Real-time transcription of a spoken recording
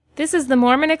This is the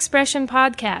Mormon Expression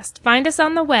Podcast. Find us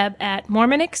on the web at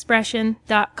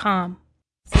mormonexpression.com.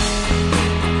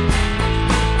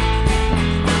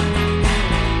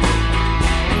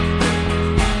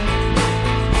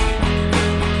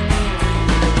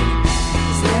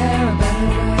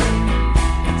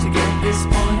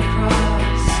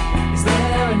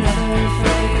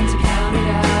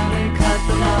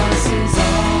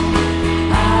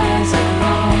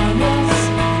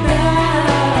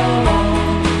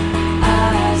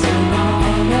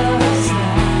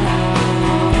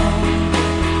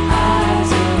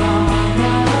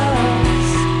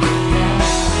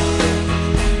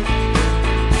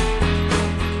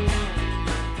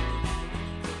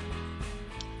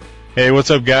 Hey,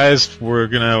 what's up, guys? We're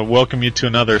going to welcome you to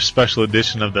another special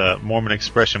edition of the Mormon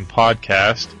Expression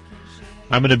Podcast.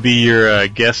 I'm going to be your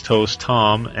guest host,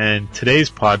 Tom, and today's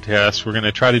podcast, we're going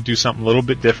to try to do something a little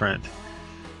bit different.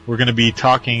 We're going to be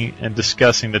talking and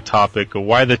discussing the topic of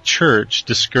why the church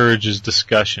discourages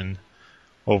discussion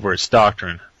over its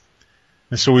doctrine.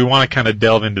 And so we want to kind of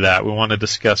delve into that. We want to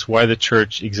discuss why the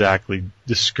church exactly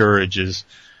discourages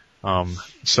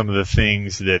some of the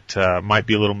things that might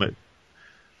be a little bit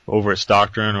over its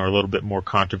doctrine or a little bit more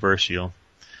controversial.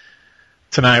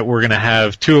 Tonight we're going to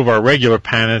have two of our regular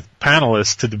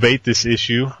panelists to debate this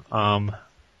issue, and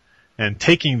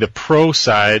taking the pro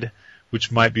side,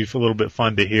 which might be a little bit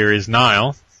fun to hear, is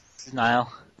Niall.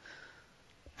 Niall.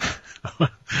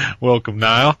 Welcome,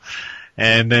 Niall.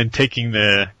 And then taking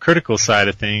the critical side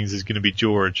of things is going to be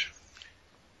George.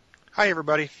 Hi,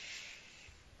 everybody.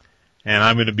 And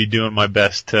I'm going to be doing my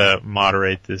best to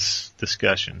moderate this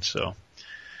discussion, so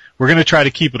we're going to try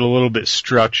to keep it a little bit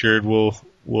structured.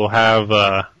 We'll have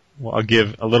I'll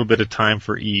give a little bit of time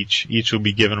for each. Each will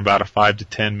be given about a 5 to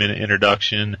 10 minute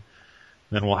introduction.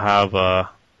 Then we'll have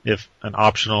if an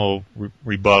optional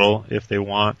rebuttal if they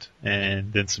want,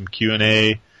 and then some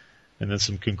Q&A, and then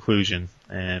some conclusion.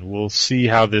 And we'll see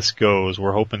how this goes.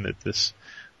 We're hoping that this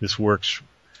works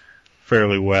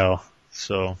fairly well.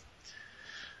 So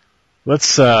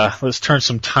let's turn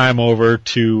some time over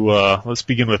to let's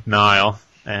begin with Niall.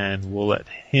 And we'll let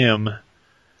him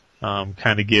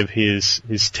kind of give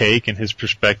his take and his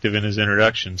perspective in his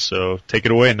introduction. So take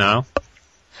it away, Niall.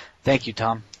 Thank you,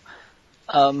 Tom.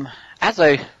 As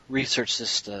I researched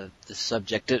this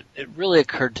subject, it really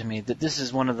occurred to me that this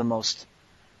is one of the most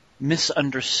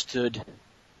misunderstood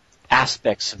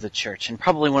aspects of the church, and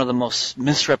probably one of the most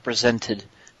misrepresented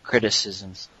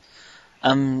criticisms.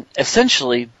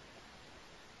 Essentially,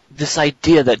 this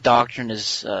idea that doctrine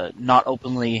is not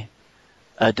openly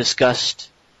discussed,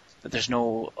 that there's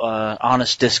no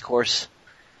honest discourse,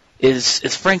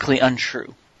 is frankly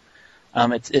untrue.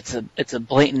 It's a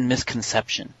blatant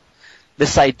misconception.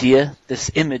 This idea, this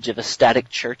image of a static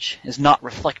church, is not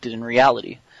reflected in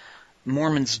reality.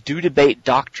 Mormons do debate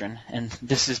doctrine, and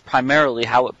this is primarily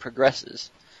how it progresses.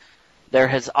 There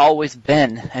has always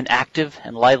been an active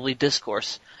and lively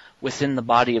discourse within the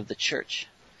body of the church.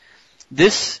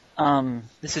 This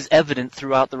is evident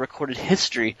throughout the recorded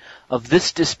history of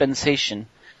this dispensation,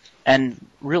 and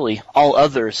really all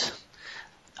others.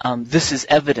 This is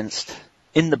evidenced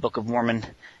in the Book of Mormon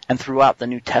and throughout the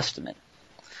New Testament.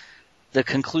 The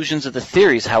conclusions of the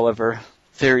theories, however,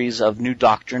 theories of new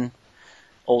doctrine,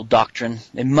 old doctrine,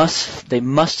 they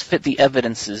must fit the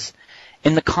evidences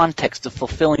in the context of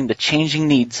fulfilling the changing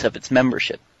needs of its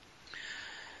membership.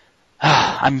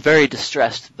 I'm very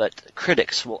distressed, but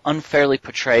critics will unfairly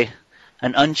portray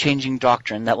an unchanging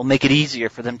doctrine that will make it easier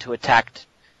for them to attack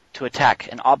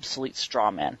an obsolete straw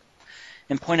man.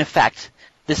 In point of fact,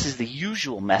 this is the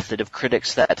usual method of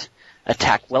critics that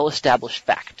attack well-established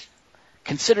fact.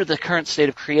 Consider the current state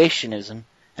of creationism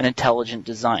and intelligent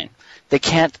design. They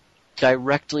can't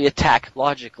directly attack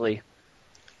logically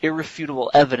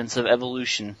irrefutable evidence of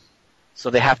evolution,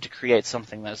 so they have to create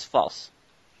something that is false.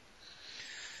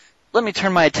 Let me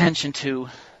turn my attention to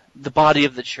the body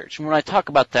of the church. And when I talk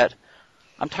about that,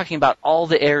 I'm talking about all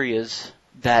the areas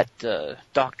that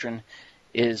doctrine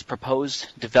is proposed,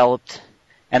 developed,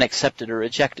 and accepted or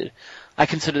rejected. I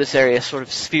consider this area sort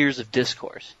of spheres of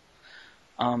discourse.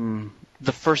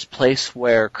 The first place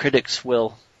where critics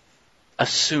will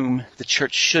assume the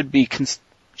church should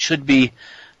be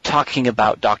talking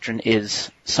about doctrine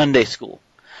is Sunday school.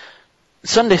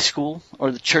 Sunday school,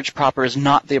 or the church proper, is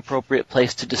not the appropriate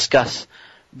place to discuss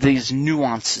these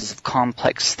nuances of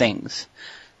complex things.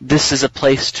 This is a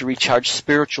place to recharge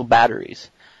spiritual batteries,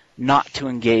 not to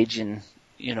engage in,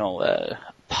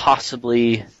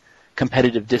 possibly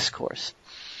competitive discourse.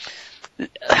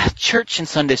 Church and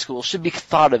Sunday school should be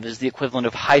thought of as the equivalent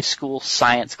of high school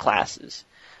science classes,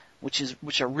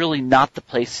 which are really not the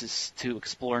places to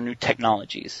explore new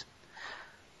technologies.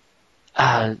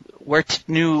 where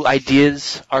new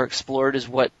ideas are explored is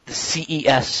what the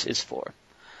CES is for.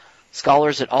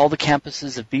 Scholars at all the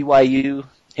campuses of BYU,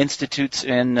 institutes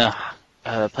in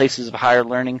places of higher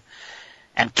learning,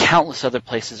 and countless other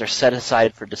places are set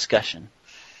aside for discussion.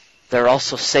 There are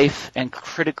also safe and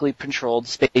critically controlled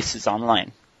spaces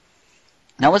online.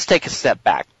 Now let's take a step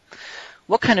back.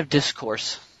 What kind of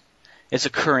discourse is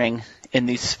occurring in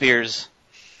these spheres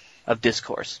of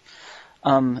discourse?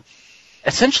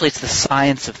 Essentially, it's the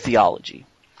science of theology.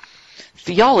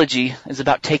 Theology is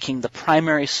about taking the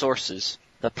primary sources,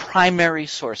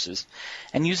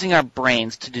 and using our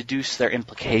brains to deduce their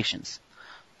implications.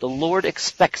 The Lord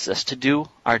expects us to do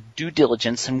our due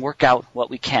diligence and work out what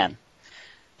we can.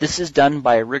 This is done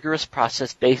by a rigorous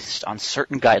process based on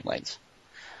certain guidelines.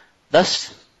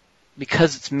 Thus,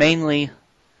 because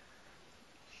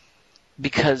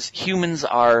humans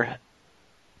are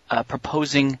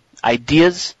proposing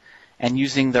ideas and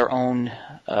using their own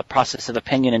process of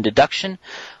opinion and deduction,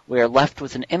 we are left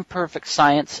with an imperfect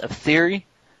science of theory,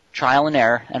 trial and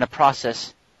error, and a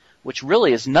process which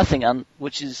really is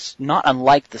which is not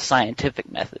unlike the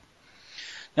scientific method.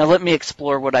 Now let me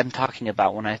explore what I'm talking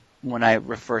about when I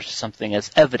refer to something as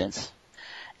evidence.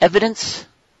 Evidence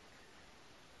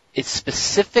is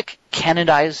specific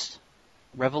canonized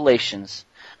revelations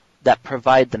that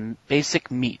provide the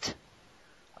basic meat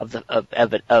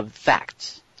of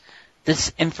facts.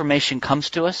 This information comes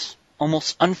to us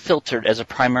almost unfiltered as a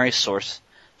primary source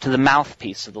to the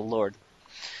mouthpiece of the Lord.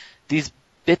 These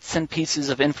bits and pieces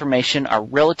of information are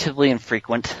relatively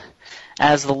infrequent,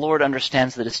 as the Lord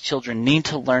understands that His children need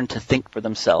to learn to think for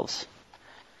themselves.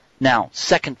 Now,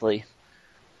 secondly,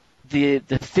 the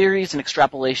theories and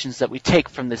extrapolations that we take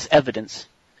from this evidence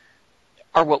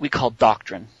are what we call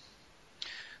doctrine.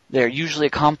 They are usually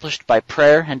accomplished by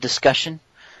prayer and discussion,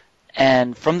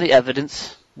 and from the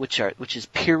evidence, which is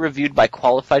peer-reviewed by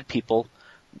qualified people,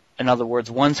 in other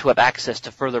words, ones who have access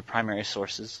to further primary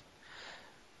sources.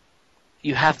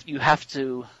 You have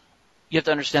to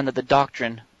understand that the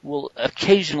doctrine will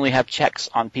occasionally have checks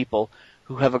on people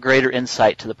who have a greater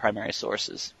insight to the primary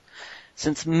sources.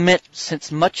 Since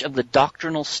much of the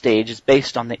doctrinal stage is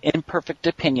based on the imperfect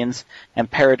opinions and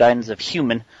paradigms of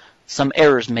human, some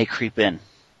errors may creep in.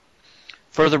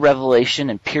 Further revelation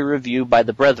and peer review by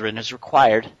the brethren is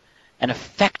required, and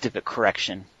effective at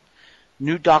correction.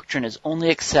 New doctrine is only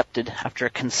accepted after a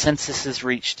consensus is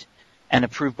reached and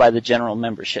approved by the general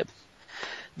membership.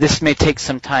 This may take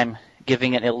some time,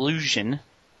 giving an illusion,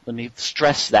 let me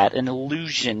stress that, an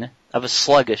illusion of a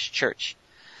sluggish church.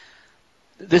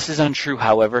 This is untrue,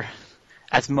 however,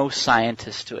 as most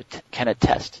scientists can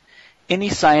attest. Any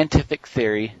scientific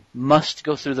theory must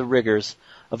go through the rigors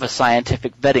of a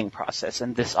scientific vetting process,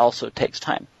 and this also takes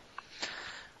time.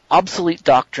 Obsolete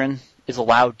doctrine is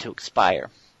allowed to expire,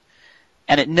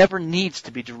 and it never needs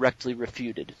to be directly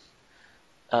refuted.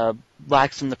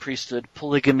 Blacks in the priesthood,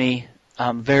 polygamy,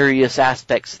 various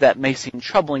aspects that may seem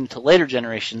troubling to later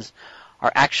generations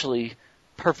are actually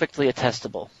perfectly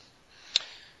attestable.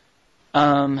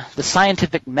 The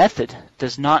scientific method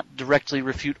does not directly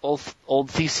refute old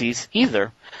theses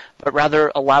either, but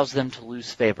rather allows them to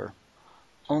lose favor.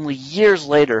 Only years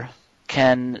later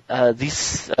can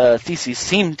these theses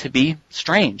seem to be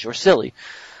strange or silly.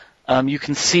 You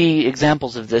can see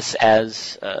examples of this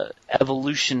as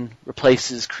evolution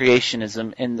replaces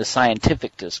creationism in the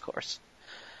scientific discourse.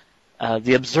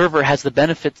 The observer has the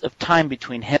benefit of time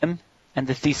between him and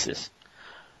the thesis.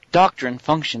 Doctrine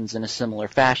functions in a similar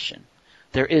fashion.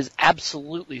 There is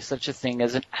absolutely such a thing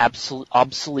as an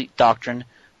obsolete doctrine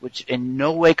which in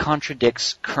no way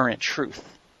contradicts current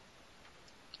truth.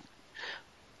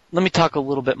 Let me talk a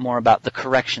little bit more about the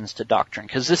corrections to doctrine,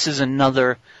 because this is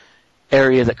another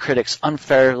area that critics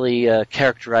unfairly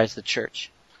characterize the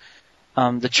church.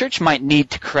 The church might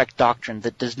need to correct doctrine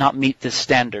that does not meet this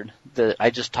standard that I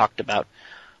just talked about,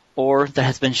 or that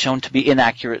has been shown to be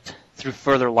inaccurate through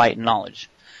further light and knowledge.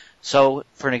 So,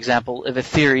 for an example, if a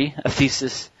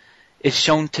thesis, is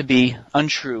shown to be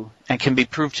untrue and can be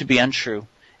proved to be untrue,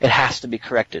 it has to be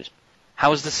corrected.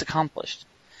 How is this accomplished?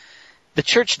 The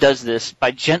church does this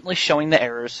by gently showing the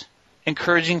errors,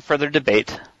 encouraging further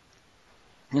debate,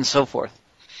 and so forth.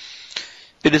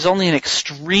 It is only in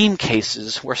extreme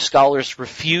cases where scholars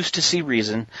refuse to see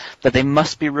reason that they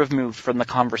must be removed from the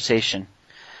conversation.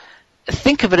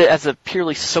 Think of it as a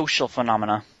purely social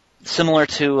phenomena, similar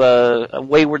to a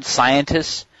wayward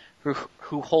scientist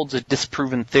who holds a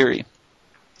disproven theory.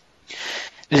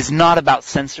 It is not about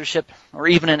censorship or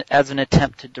even as an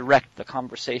attempt to direct the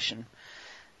conversation,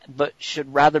 but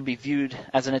should rather be viewed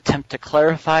as an attempt to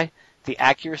clarify the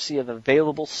accuracy of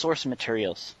available source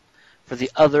materials. for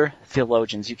the other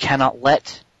theologians. You cannot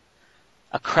let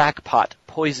a crackpot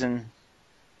poison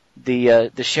the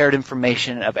shared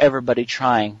information of everybody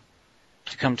trying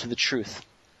to come to the truth.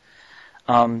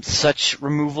 Such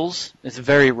removals is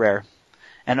very rare,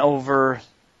 and over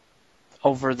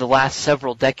the last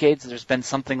several decades, there's been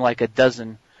something like a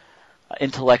dozen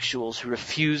intellectuals who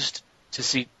refused to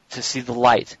see the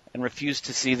light and refused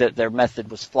to see that their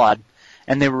method was flawed,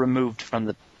 and they were removed from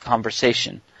the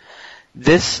conversation.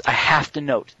 This, I have to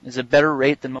note, is a better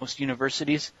rate than most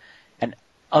universities and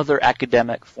other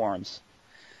academic forums.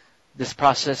 This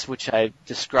process which I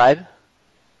describe,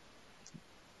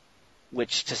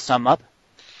 which, to sum up,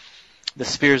 the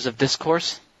spheres of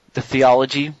discourse, the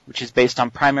theology, which is based on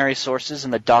primary sources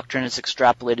and the doctrine is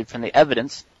extrapolated from the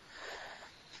evidence,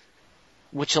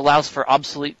 which allows for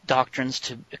obsolete doctrines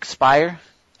to expire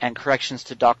and corrections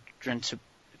to doctrine to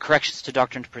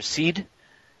proceed,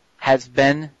 has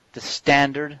been the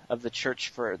standard of the church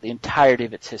for the entirety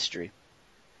of its history.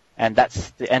 And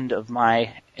that's the end of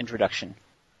my introduction.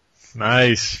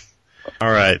 Nice. All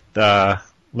right.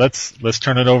 Let's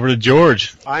turn it over to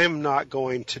George. I am not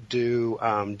going to do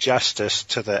justice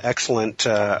to the excellent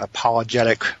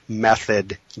apologetic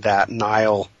method that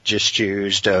Niall just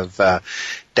used of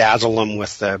dazzle them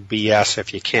with the BS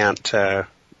if you can't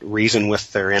reason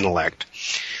with their intellect.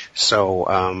 So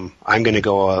I'm going to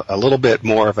go a little bit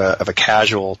more of a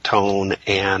casual tone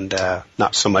and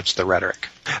not so much the rhetoric.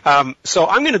 So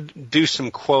I'm going to do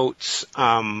some quotes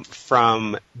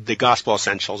from the Gospel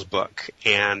Essentials book,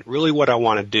 and really what I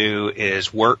want to do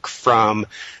is work from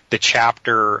the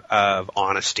chapter of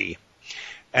honesty.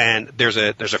 And there's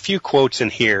a few quotes in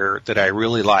here that I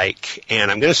really like, and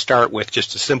I'm going to start with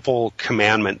just a simple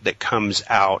commandment that comes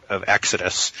out of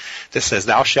Exodus that says,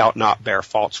 "Thou shalt not bear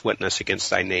false witness against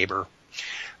thy neighbor."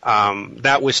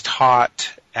 That was taught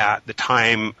at the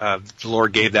time the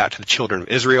Lord gave that to the children of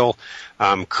Israel.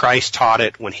 Christ taught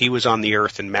it when he was on the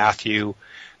earth in Matthew.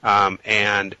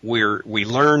 And we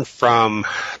learn from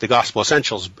the Gospel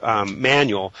Essentials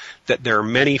manual that there are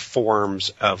many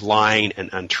forms of lying and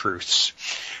untruths.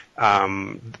 I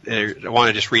want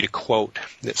to just read a quote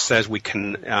that says we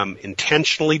can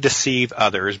intentionally deceive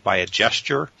others by a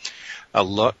gesture, a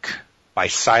look, by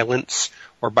silence,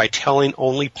 or by telling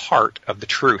only part of the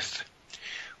truth.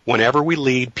 Whenever we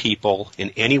lead people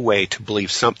in any way to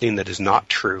believe something that is not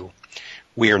true,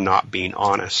 we are not being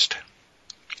honest.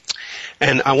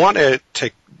 And I want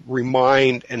to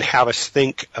remind and have us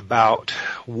think about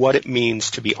what it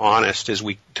means to be honest as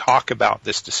we talk about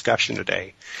this discussion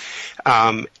today.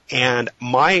 And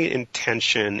my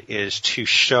intention is to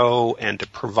show and to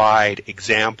provide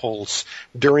examples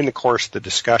during the course of the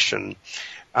discussion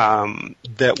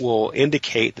that will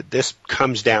indicate that this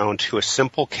comes down to a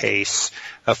simple case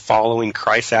of following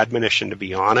Christ's admonition to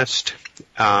be honest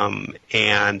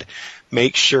and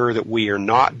make sure that we are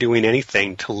not doing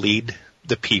anything to lead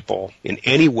the people in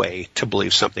any way to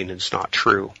believe something that's not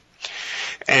true.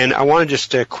 And I want to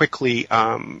just quickly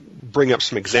bring up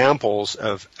some examples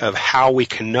of how we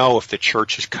can know if the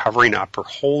church is covering up or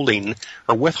holding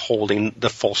or withholding the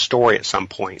full story at some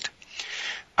point.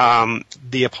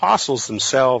 The apostles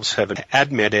themselves have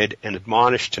admitted and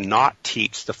admonished to not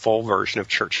teach the full version of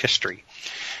church history.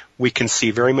 We can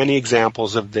see very many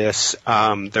examples of this.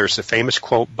 There's a famous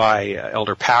quote by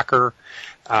Elder Packer.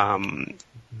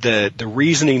 The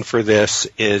reasoning for this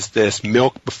is this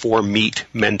milk before meat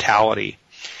mentality.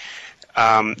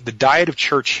 The diet of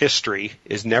church history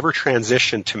is never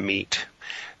transitioned to meat.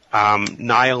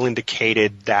 Niall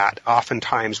indicated that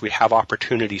oftentimes we have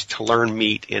opportunities to learn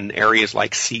meat in areas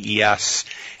like CES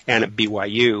and at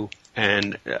BYU,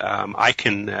 and I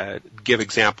can give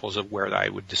examples of where I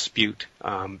would dispute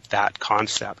that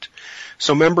concept.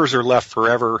 So members are left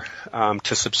forever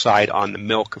to subside on the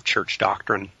milk of church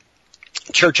doctrine.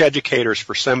 Church educators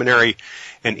for seminary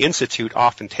and institute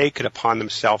often take it upon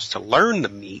themselves to learn the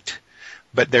meat,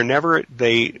 but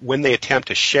when they attempt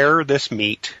to share this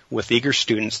meat with eager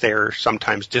students, they are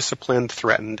sometimes disciplined,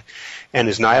 threatened, and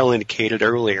as Niall indicated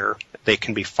earlier, they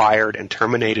can be fired and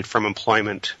terminated from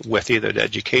employment with either the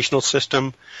educational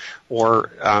system or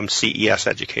CES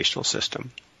educational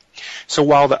system. So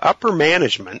while the upper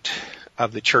management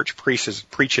of the church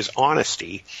preaches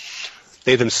honesty,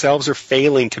 they themselves are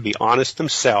failing to be honest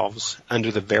themselves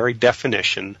under the very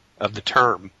definition of the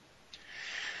term.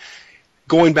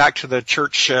 Going back to the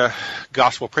Church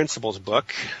Gospel Principles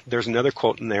book, there's another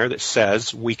quote in there that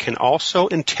says, "We can also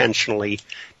intentionally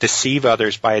deceive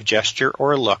others by a gesture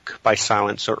or a look, by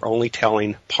silence, or only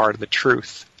telling part of the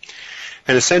truth."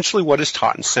 And essentially what is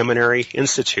taught in seminary,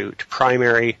 institute,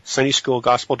 primary, Sunday school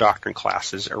gospel doctrine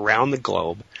classes around the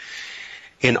globe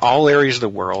in all areas of the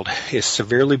world is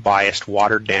severely biased,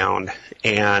 watered down,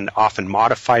 and often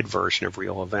modified version of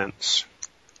real events.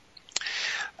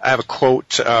 I have a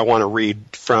quote I want to read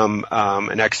from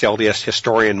an ex-LDS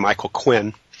historian, Michael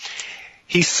Quinn.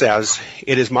 He says,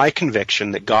 "It is my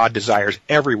conviction that God desires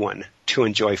everyone to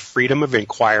enjoy freedom of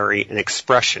inquiry and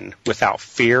expression without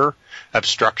fear,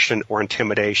 obstruction, or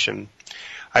intimidation.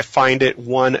 I find it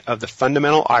one of the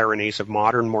fundamental ironies of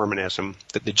modern Mormonism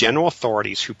that the general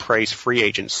authorities who praise free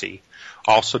agency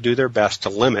also do their best to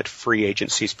limit free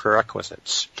agency's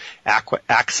prerequisites,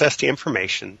 access to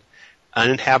information,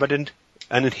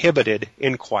 uninhibited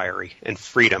inquiry, and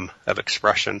freedom of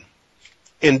expression."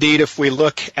 Indeed, if we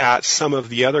look at some of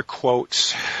the other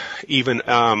quotes, even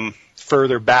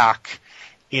further back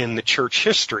in the church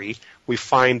history, we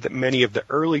find that many of the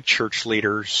early church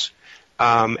leaders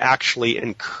actually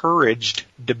encouraged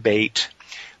debate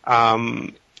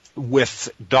with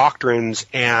doctrines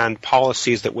and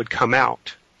policies that would come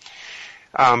out.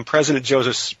 President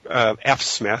Joseph F.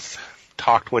 Smith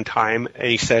talked one time, and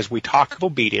he says, "We talk of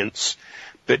obedience,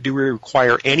 but do we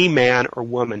require any man or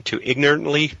woman to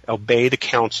ignorantly obey the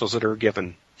counsels that are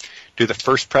given? Do the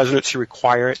first presidency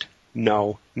require it?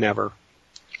 No, never."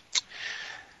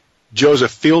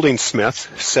 Joseph Fielding Smith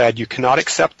said, "You cannot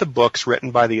accept the books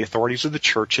written by the authorities of the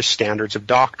church as standards of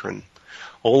doctrine,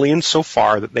 only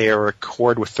insofar that they are in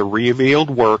accord with the revealed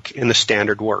work in the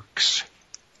standard works.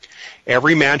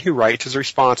 Every man who writes is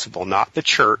responsible, not the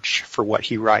church, for what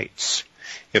he writes.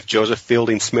 If Joseph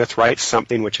Fielding Smith writes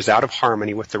something which is out of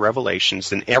harmony with the revelations,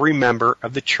 then every member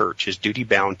of the church is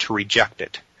duty-bound to reject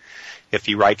it. If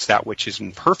he writes that which is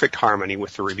in perfect harmony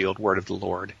with the revealed word of the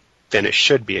Lord, then it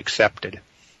should be accepted."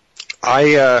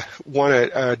 I want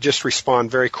to just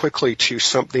respond very quickly to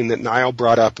something that Niall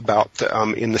brought up about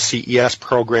in the CES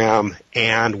program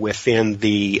and within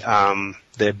the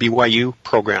BYU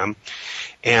program,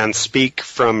 and speak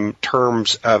from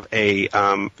terms of a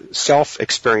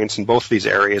self-experience in both of these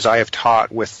areas. I have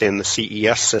taught within the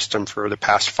CES system for the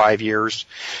past 5 years,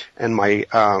 and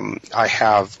I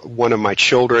have one of my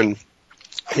children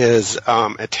is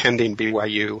attending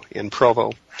BYU in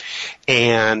Provo.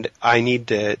 And I need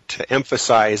to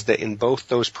emphasize that in both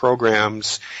those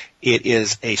programs, it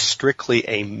is strictly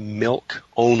a milk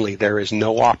only. There is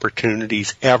no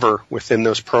opportunities ever within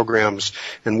those programs,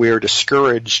 and we are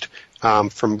discouraged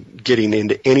from getting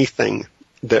into anything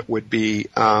that would be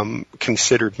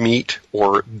considered meat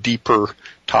or deeper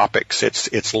topics.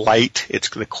 It's light. It's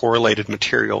the correlated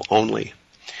material only.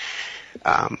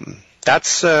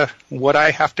 That's what I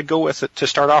have to go with to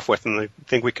start off with, and I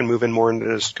think we can move in more into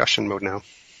discussion mode now.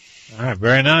 All right,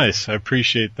 very nice. I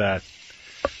appreciate that.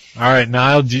 All right,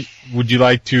 Niall, would you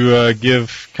like to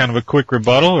give kind of a quick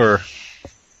rebuttal, or?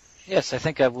 Yes, I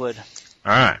think I would.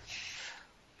 All right.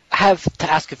 I have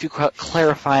to ask a few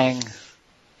clarifying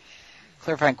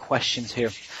questions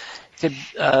here.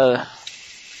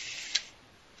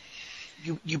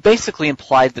 You basically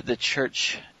implied that the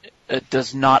church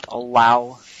does not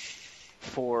allow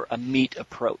for a meat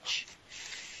approach,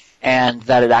 and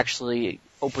that it actually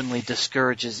openly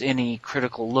discourages any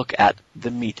critical look at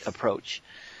the meat approach.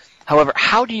 However,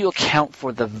 how do you account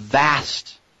for the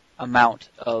vast amount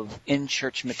of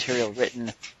in-church material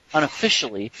written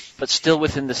unofficially, but still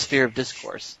within the sphere of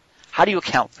discourse? How do you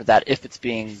account for that if it's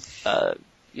being,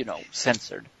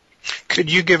 censored? Could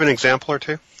you give an example or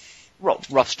two?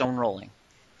 Rough stone rolling.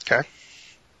 Okay.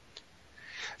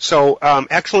 So,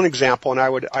 excellent example, and I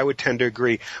would tend to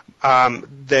agree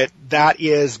that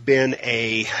has been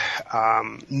a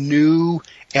new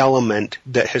element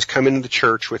that has come into the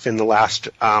church within the last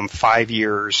 5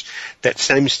 years that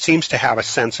seems to have a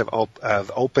sense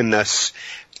of openness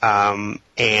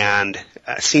and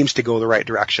seems to go the right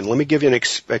direction. Let me give you an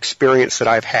experience that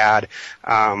I've had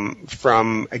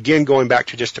from, again, going back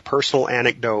to just a personal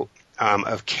anecdote.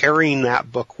 Of carrying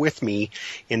that book with me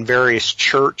in various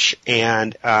church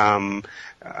and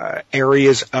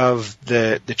areas of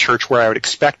the church where I would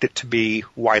expect it to be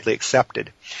widely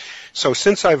accepted. So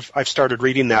since I've started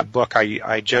reading that book,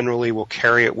 I generally will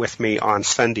carry it with me on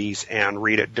Sundays and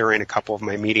read it during a couple of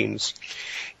my meetings.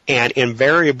 And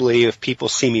invariably, if people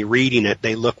see me reading it,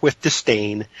 they look with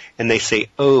disdain and they say,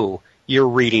 "Oh, you're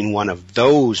reading one of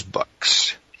those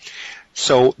books."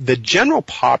 So the general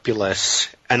populace,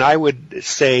 and I would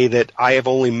say that I have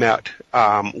only met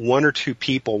one or two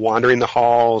people wandering the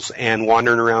halls and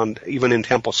wandering around even in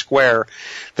Temple Square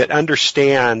that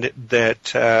understand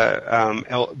that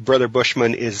Brother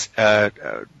Bushman is a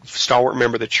stalwart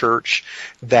member of the church,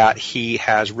 that he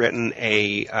has written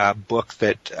a book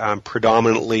that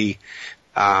predominantly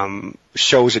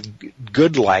shows a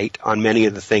good light on many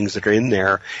of the things that are in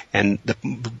there, and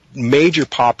the major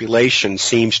population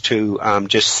seems to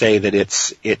just say that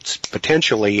it's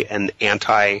potentially an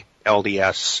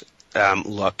anti-LDS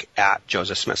look at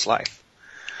Joseph Smith's life.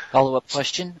 Follow-up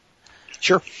question?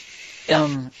 Sure.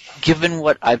 Given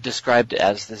what I've described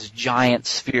as this giant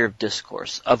sphere of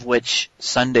discourse, of which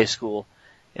Sunday school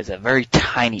is a very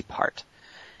tiny part,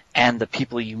 and the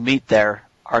people you meet there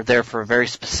are there for a very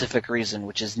specific reason,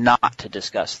 which is not to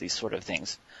discuss these sort of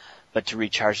things, but to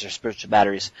recharge their spiritual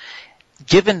batteries.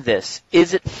 Given this,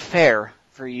 is it fair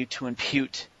for you to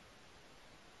impute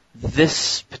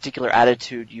this particular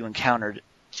attitude you encountered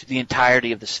to the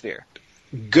entirety of the sphere?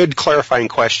 Good clarifying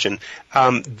question.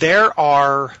 There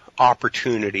are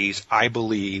opportunities, I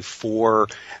believe, for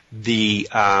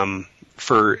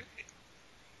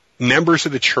members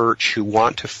of the church who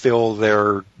want to fill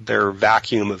their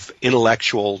vacuum of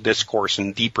intellectual discourse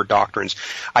and deeper doctrines.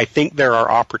 I think there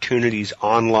are opportunities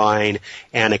online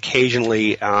and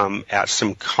occasionally at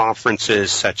some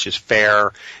conferences such as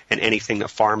FAIR and anything that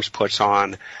Farms puts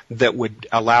on that would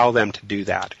allow them to do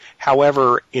that.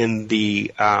 However, in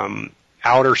the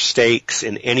outer stakes,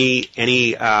 in any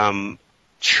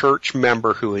church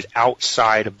member who is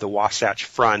outside of the Wasatch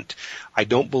Front, I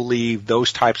don't believe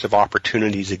those types of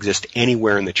opportunities exist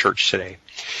anywhere in the church today.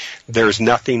 There's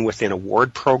nothing within a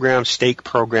ward program, stake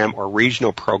program, or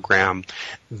regional program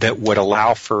that would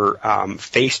allow for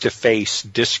face-to-face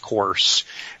discourse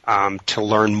to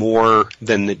learn more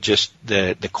than just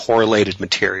the correlated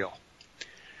material.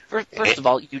 First of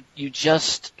all, you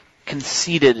just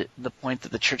conceded the point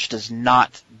that the church does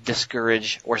not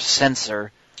discourage or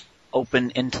censor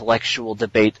open intellectual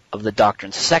debate of the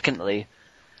doctrine. Secondly,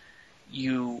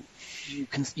 you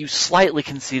slightly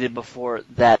conceded before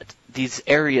that these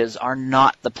areas are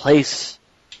not the place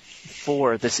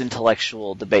for this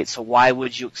intellectual debate. So why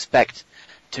would you expect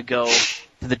to go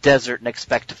to the desert and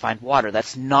expect to find water?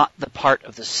 That's not the part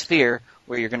of the sphere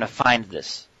where you're going to find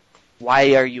this.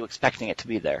 Why are you expecting it to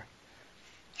be there?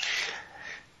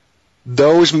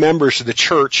 Those members of the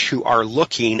church who are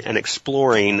looking and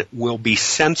exploring will be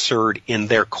censored in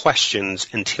their questions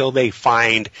until they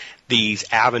find these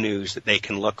avenues that they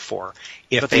can look for.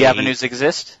 But the avenues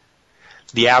exist?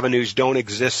 The avenues don't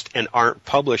exist and aren't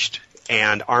published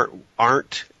and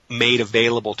aren't made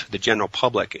available to the general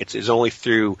public. It's only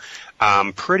through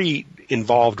pretty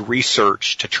involved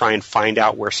research to try and find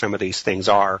out where some of these things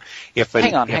are.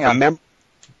 Hang on.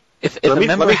 Let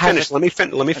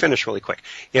me finish really quick.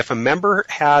 If a member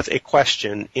has a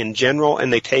question in general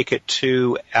and they take it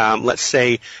to, let's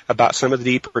say, about some of the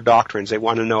deeper doctrines, they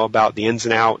want to know about the ins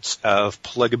and outs of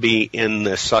polygamy in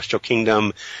the celestial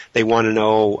kingdom. They want to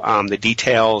know the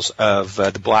details of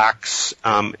the blacks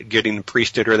getting the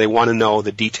priesthood, or they want to know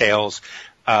the details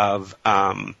of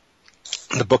the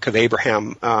Book of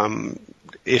Abraham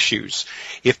issues.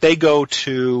 If they go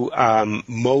to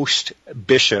most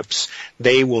bishops,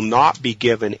 they will not be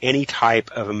given any type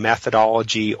of a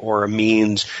methodology or a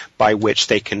means by which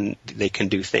they can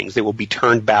do things. They will be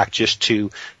turned back just to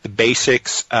the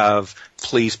basics of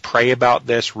please pray about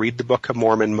this, read the Book of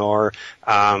Mormon more,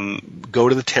 go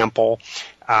to the temple.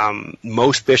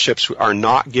 Most bishops are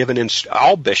not given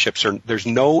all bishops are. There's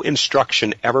no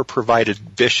instruction ever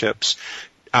provided bishops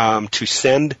to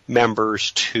send members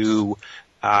to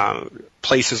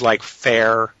places like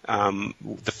FAIR,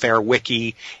 the FAIR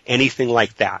Wiki, anything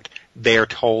like that. They are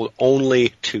told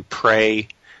only to pray,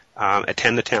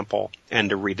 attend the temple,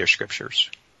 and to read their scriptures.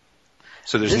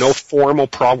 So there's no formal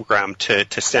program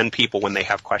to send people when they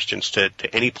have questions to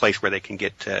any place where they can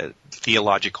get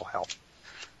theological help.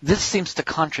 This seems to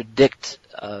contradict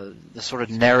the sort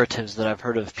of narratives that I've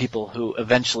heard of people who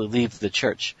eventually leave the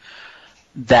church,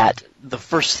 that the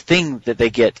first thing that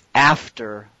they get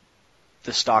after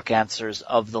the stock answers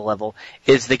of the level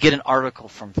is they get an article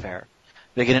from FAIR.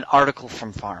 They get an article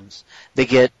from Farms. They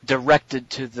get directed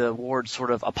to the ward sort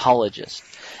of apologist.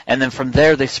 And then from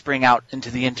there they spring out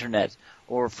into the internet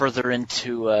or further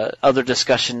into other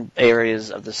discussion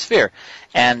areas of the sphere.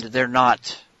 And they're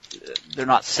not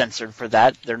censored for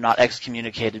that. They're not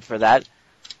excommunicated for that.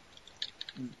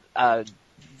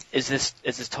 Is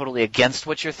this totally against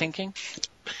what you're thinking?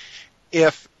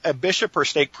 If a bishop or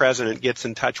stake president gets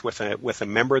in touch with a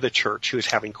member of the church who is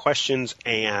having questions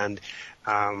and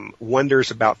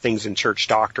wonders about things in church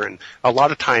doctrine, a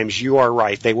lot of times you are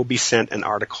right. They will be sent an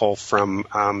article from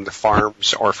the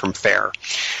Farms or from FAIR.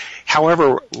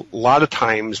 However, a lot of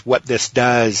times what this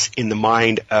does in the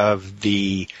mind of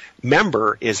the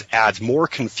member is adds more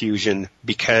confusion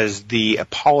because the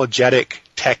apologetic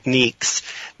techniques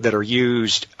that are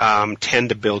used tend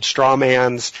to build straw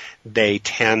mans. They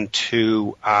tend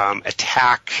to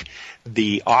attack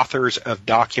the authors of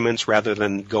documents rather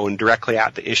than going directly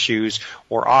at the issues,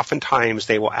 or oftentimes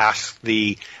they will ask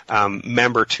the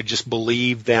member to just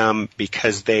believe them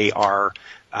because they are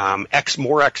have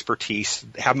more expertise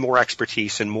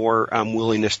and more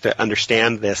willingness to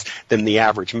understand this than the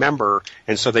average member,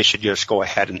 and so they should just go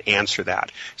ahead and answer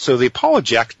that. So the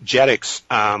apologetics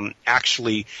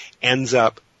actually ends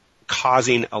up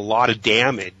causing a lot of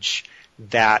damage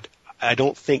that I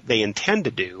don't think they intend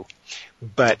to do,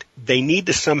 but they need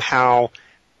to somehow,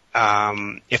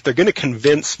 if they're going to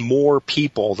convince more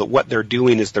people that what they're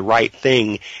doing is the right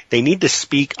thing, they need to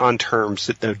speak on terms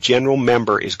that the general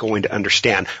member is going to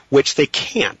understand, which they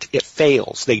can't. It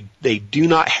fails. They do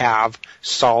not have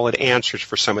solid answers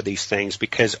for some of these things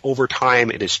because over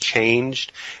time it has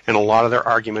changed, and a lot of their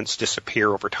arguments disappear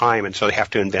over time, and so they have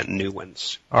to invent new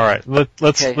ones. All right,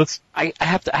 let's. I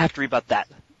have to rebut that.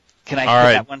 Can I All do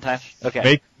right. that one time?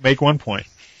 Okay. Make one point.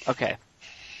 Okay.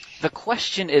 The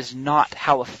question is not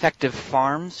how effective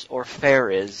farms or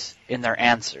fair is in their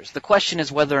answers. The question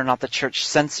is whether or not the church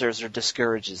censors or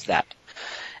discourages that.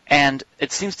 And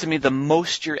it seems to me the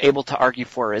most you're able to argue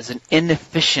for is an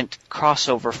inefficient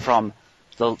crossover from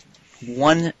the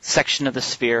one section of the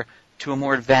sphere to a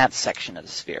more advanced section of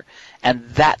the sphere. And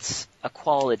that's a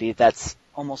quality that's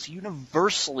almost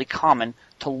universally common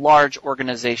to large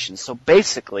organizations. So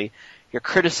basically, you're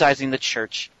criticizing the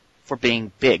church for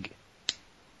being big.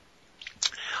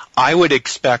 I would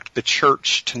expect the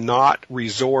church to not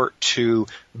resort to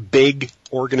big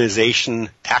organization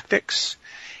tactics.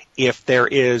 If there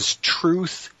is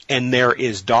truth and there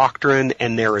is doctrine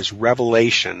and there is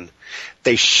revelation,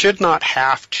 they should not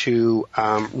have to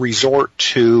resort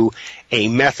to a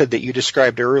method that you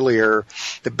described earlier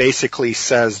that basically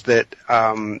says that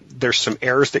there's some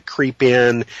errors that creep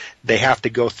in. They have to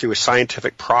go through a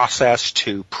scientific process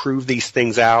to prove these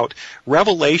things out.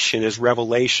 Revelation is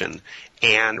revelation,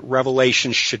 and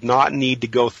revelation should not need to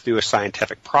go through a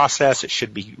scientific process. It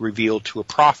should be revealed to a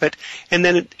prophet, and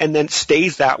then it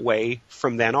stays that way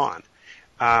from then on.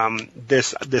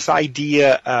 This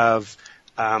idea of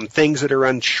things that are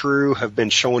untrue have been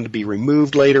shown to be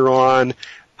removed later on.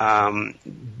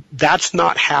 That's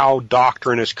not how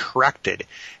doctrine is corrected.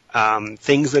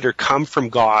 Things that are come from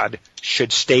God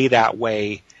should stay that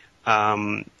way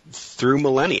through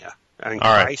millennia. And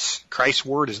Christ's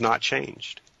word has not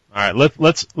changed. All right,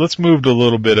 let's move to a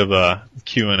little bit of a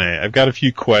Q&A. I've got a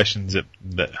few questions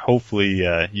that hopefully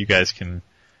you guys can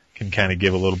kind of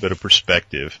give a little bit of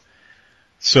perspective.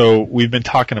 So we've been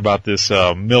talking about this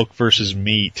milk versus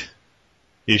meat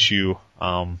issue.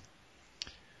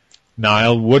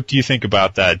 Niall, what do you think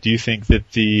about that? Do you think that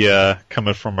the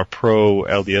coming from a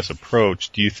pro-LDS approach,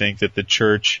 do you think that the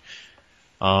church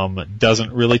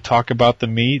doesn't really talk about the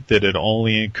meat, that it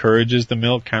only encourages the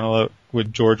milk, kind of like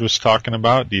what George was talking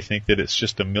about? Do you think that it's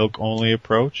just a milk-only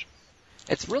approach?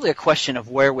 It's really a question of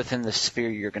where within the sphere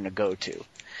you're going to go to.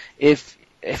 If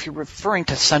you're referring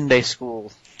to Sunday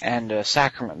school and a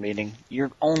sacrament meeting,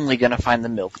 you're only going to find the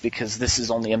milk because this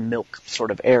is only a milk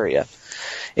sort of area.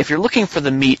 If you're looking for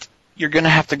the meat, you're going to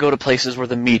have to go to places where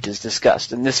the meat is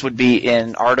discussed, and this would be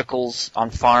in articles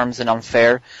on farms and on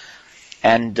fair,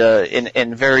 and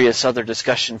in various other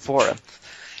discussion fora.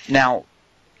 Now,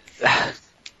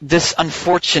 this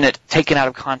unfortunate, taken out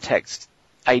of context,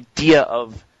 idea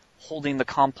of holding the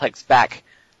complex back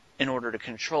in order to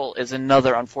control is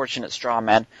another unfortunate straw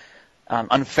man,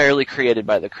 unfairly created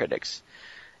by the critics.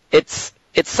 It's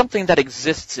something that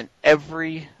exists in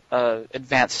every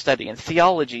advanced study, and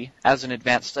theology as an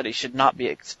advanced study should not be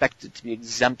expected to be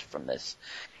exempt from this.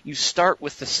 You start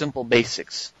with the simple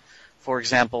basics. For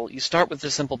example, you start with the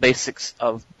simple basics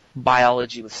of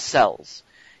biology with cells.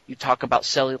 You talk about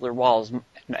cellular walls,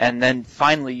 and then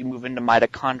finally you move into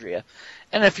mitochondria.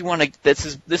 And if you want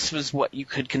to, this was what you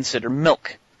could consider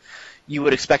milk. You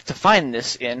would expect to find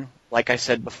this in, like I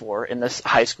said before, in this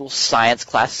high school science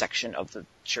class section of the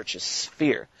church's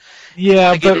sphere.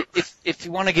 Yeah, but if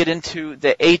you want to get into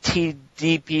the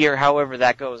ATDP or however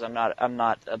that goes, I'm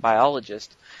not a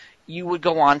biologist. You would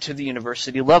go on to the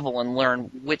university level and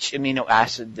learn which amino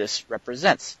acid this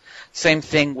represents. Same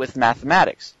thing with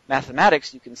mathematics.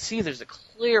 Mathematics, you can see there's a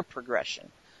clear progression,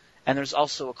 and there's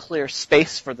also a clear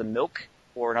space for the milk,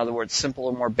 or in other words, simple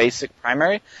or more basic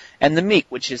primary, and the meat,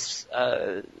 which is,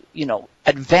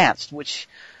 advanced, which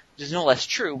is no less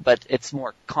true, but it's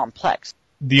more complex.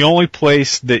 The only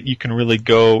place that you can really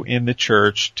go in the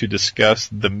church to discuss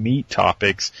the meat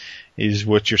topics is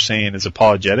what you're saying is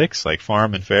apologetics, like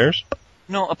farm and fairs?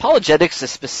 No, apologetics is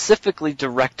specifically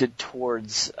directed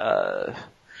towards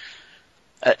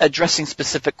addressing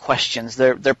specific questions.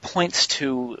 They're points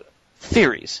to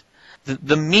theories.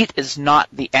 The meat is not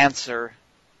the answer.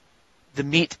 The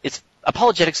meat is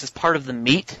apologetics is part of the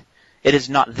meat. It is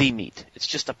not the meat. It's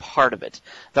just a part of it.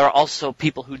 There are also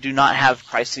people who do not have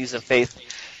crises of faith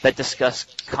that discuss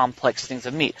complex things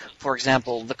of meat. For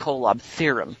example, the Kolob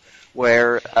theorem,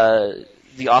 where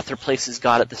the author places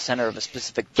God at the center of a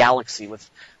specific galaxy with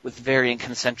varying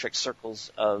concentric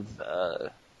circles of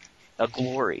a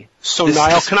glory. So,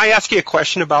 Niall, can I ask you a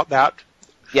question about that?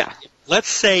 Yeah. Let's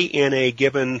say in a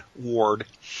given ward,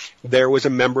 there was a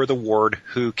member of the ward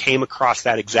who came across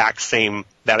that exact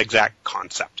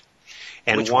concept,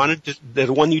 and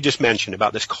the one you just mentioned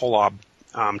about this Kolob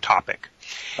topic.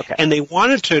 Okay. And they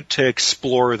wanted to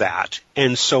explore that.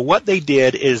 And so what they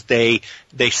did is they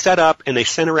set up and they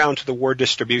sent around to the ward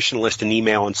distribution list an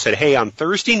email and said, hey, on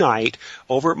Thursday night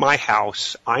over at my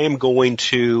house, I am going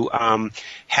to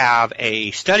have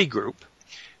a study group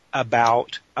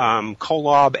about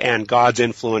Kolob and God's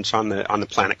influence on the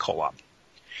planet Kolob.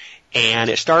 And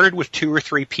it started with 2 or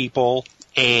 3 people,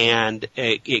 and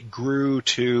it grew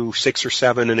to 6 or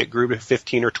 7, and it grew to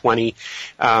 15 or 20.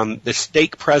 The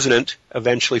stake president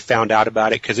eventually found out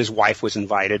about it because his wife was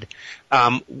invited.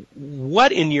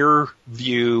 What, in your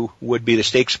view, would be the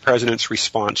stake's president's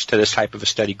response to this type of a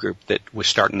study group that was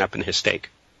starting up in his stake?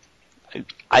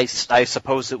 I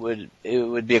suppose it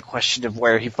would be a question of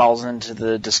where he falls into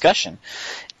the discussion.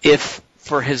 If,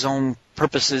 for his own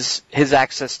purposes, his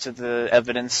access to the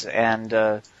evidence and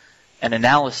an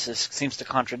analysis seems to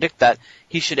contradict that,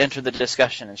 he should enter the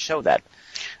discussion and show that.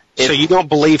 So you don't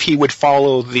believe he would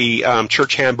follow the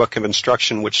Church Handbook of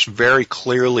Instruction, which very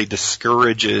clearly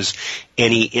discourages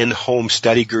any in-home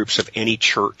study groups of any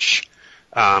church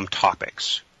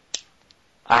topics?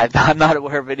 I'm not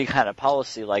aware of any kind of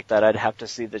policy like that. I'd have to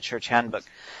see the Church Handbook.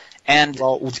 And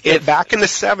back in the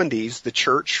 70s, the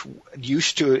church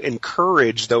used to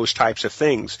encourage those types of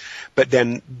things. But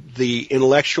then the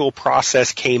intellectual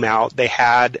process came out. They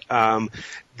had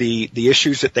the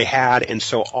issues that they had, and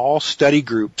so all study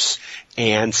groups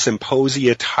and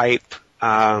symposia type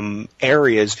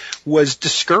areas was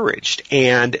discouraged.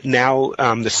 And now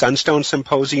the Sunstone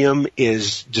Symposium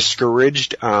is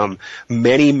discouraged.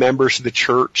 Many members of the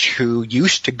church who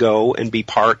used to go and be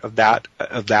part of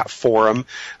that forum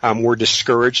were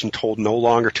discouraged and told no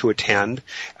longer to attend.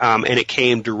 And it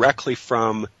came directly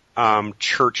from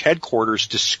church headquarters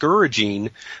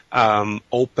discouraging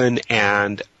open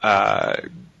and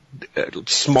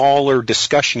smaller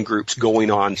discussion groups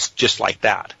going on just like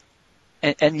that.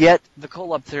 And yet, the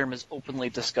Kolob theorem is openly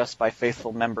discussed by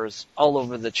faithful members all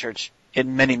over the church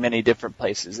in many, many different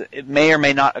places. It may or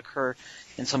may not occur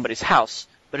in somebody's house,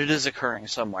 but it is occurring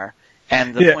somewhere.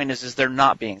 And the point is they're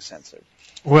not being censored.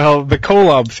 Well, the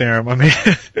Kolob theorem, I mean,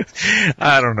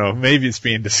 I don't know. Maybe it's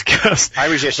being discussed. I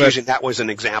was just using that as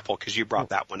an example because you brought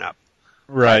that one up.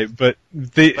 Right, but as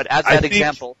that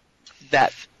example,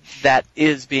 that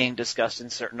is being discussed in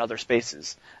certain other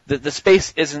spaces. The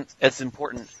space isn't as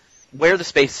important. Where the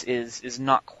space is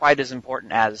not quite as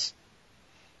important as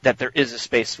that there is a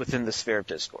space within the sphere of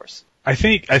discourse. I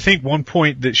think one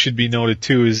point that should be noted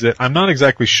too is that I'm not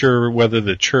exactly sure whether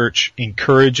the church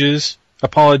encourages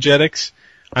apologetics.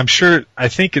 I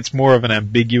think it's more of an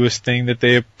ambiguous thing that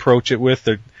they approach it with.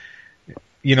 I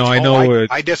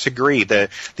disagree. The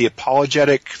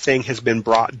apologetic thing has been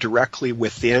brought directly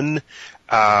within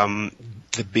the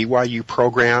BYU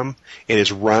program. It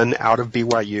is run out of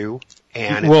BYU.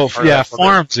 And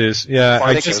Farms is. Yeah,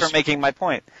 thank you for making my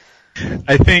point.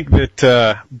 I think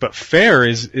that, but FAIR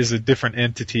is a different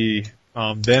entity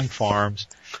than Farms,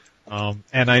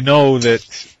 and I know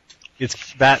that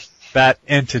it's that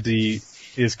entity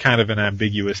is kind of an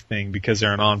ambiguous thing because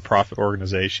they're a non-profit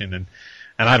organization, and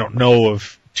I don't know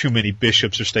of too many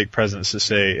bishops or stake presidents to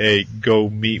say, hey, go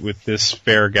meet with this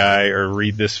FAIR guy or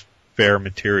read this FAIR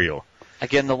material.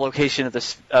 Again, the location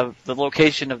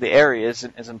of the area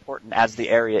isn't as important as the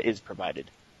area is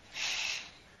provided.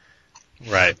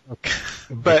 Right. Okay.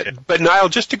 But Niall,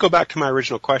 just to go back to my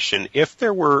original question, if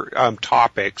there were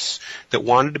topics that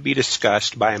wanted to be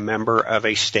discussed by a member of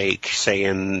a stake, say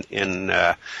in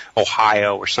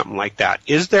Ohio or something like that,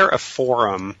 is there a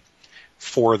forum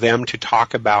for them to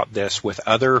talk about this with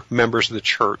other members of the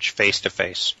church face to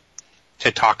face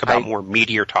to talk about more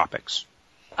meatier topics?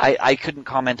 I couldn't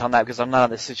comment on that because I'm not in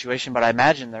this situation, but I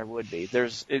imagine there would be.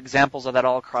 There's examples of that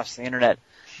all across the Internet.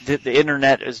 The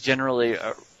Internet is generally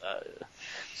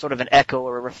sort of an echo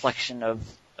or a reflection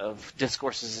of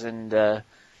discourses and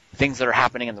things that are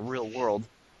happening in the real world.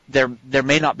 there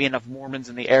may not be enough Mormons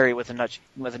in the area with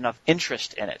enough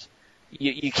interest in it.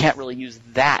 You can't really use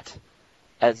that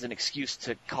as an excuse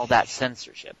to call that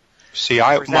censorship. See,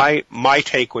 my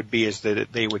take would be is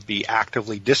that they would be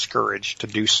actively discouraged to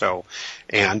do so,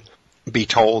 and be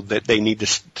told that they need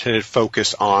to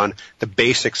focus on the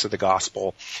basics of the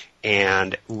gospel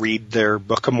and read their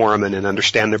Book of Mormon and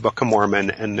understand their Book of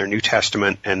Mormon and their New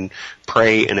Testament and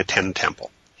pray and attend the temple.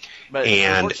 But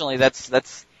unfortunately,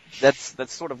 that's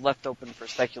sort of left open for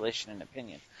speculation and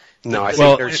opinion. No, I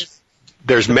think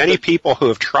there's many people who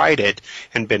have tried it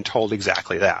and been told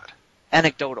exactly that.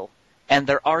 Anecdotal. And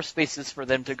there are spaces for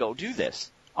them to go do this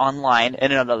online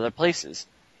and in other places.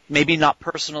 Maybe not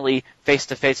personally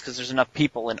face-to-face because there's enough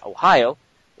people in Ohio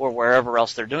or wherever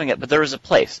else they're doing it, but there is a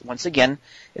place. Once again,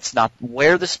 it's not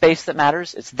where the space that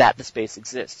matters, it's that the space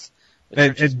exists. The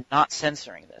church is not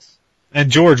censoring this. And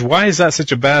George, why is that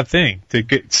such a bad thing? To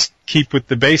keep with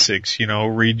the basics,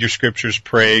 read your scriptures,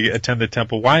 pray, attend the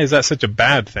temple. Why is that such a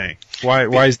bad thing?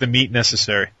 Why is the meat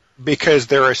necessary? Because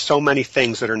there are so many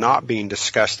things that are not being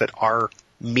discussed that are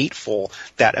meatful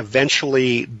that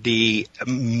eventually the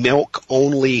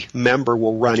milk-only member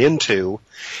will run into,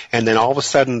 and then all of a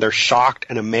sudden they're shocked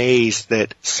and amazed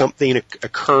that something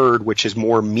occurred which is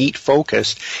more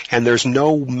meat-focused, and there's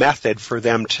no method for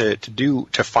them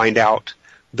to find out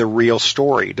the real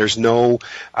story. There's no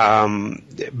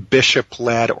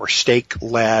bishop-led or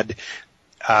stake-led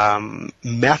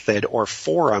method or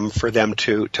forum for them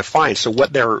to find. So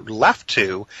what they're left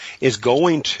to is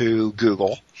going to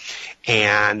Google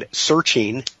and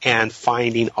searching and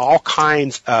finding all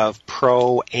kinds of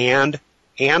pro and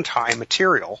anti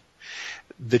material.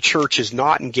 The church is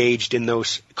not engaged in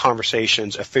those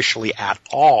conversations officially at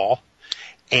all.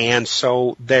 And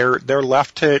so they're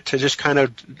left to just kind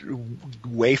of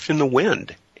waft in the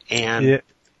wind. And yeah.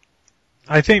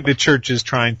 I think the church is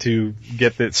trying to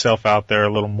get itself out there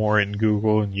a little more in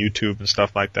Google and YouTube and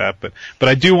stuff like that. But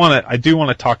I do want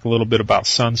to talk a little bit about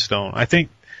Sunstone. I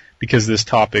think because this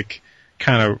topic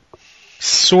kind of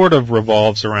sort of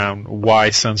revolves around why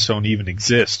Sunstone even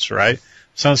exists, right?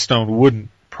 Sunstone wouldn't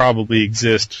probably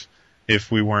exist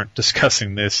if we weren't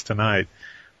discussing this tonight.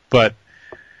 But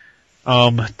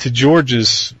to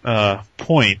George's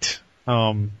point,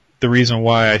 the reason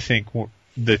why I think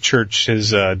the church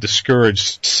has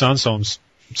discouraged Sunstone's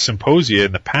symposia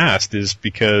in the past is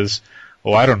because,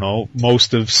 I don't know,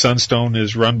 most of Sunstone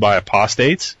is run by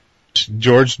apostates.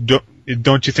 George,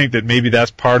 don't you think that maybe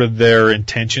that's part of their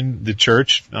intention, the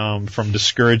church, from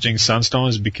discouraging Sunstone,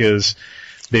 is because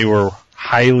they were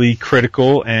highly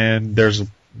critical and there's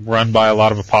run by a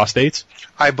lot of apostates?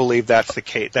 I believe that's the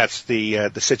case. That's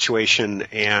the situation,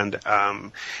 and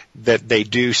that they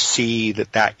do see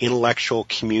that intellectual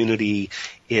community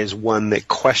is one that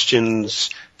questions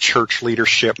church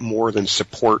leadership more than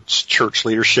supports church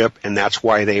leadership, and that's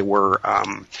why they were.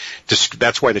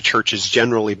 That's why the church has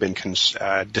generally been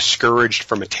discouraged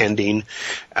from attending.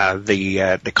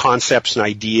 The concepts and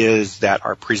ideas that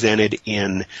are presented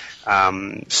in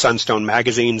Sunstone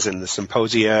magazines and the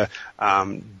symposia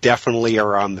definitely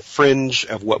are on the fringe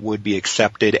of what would be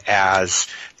accepted as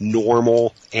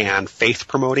normal and faith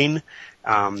promoting.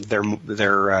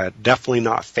 They're definitely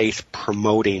not faith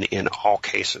promoting in all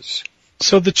cases.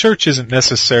 So the church isn't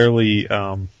necessarily,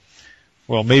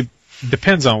 maybe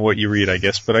depends on what you read, I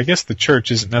guess. But I guess the church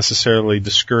isn't necessarily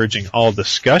discouraging all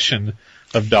discussion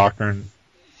of doctrine.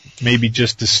 Maybe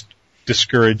just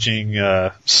discouraging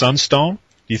Sunstone.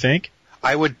 Do you think?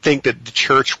 I would think that the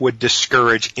church would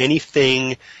discourage any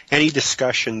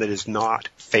discussion that is not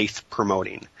faith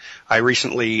promoting. I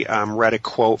recently read a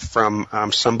quote from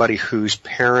somebody whose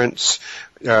parents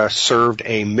served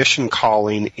a mission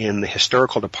calling in the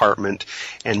historical department,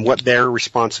 and what their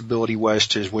responsibility was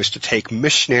to take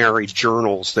missionary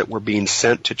journals that were being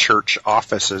sent to church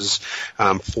offices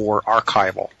for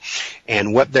archival.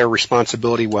 And what their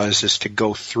responsibility is to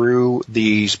go through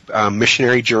these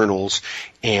missionary journals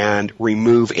and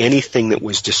remove anything that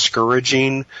was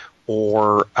discouraging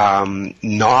or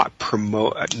not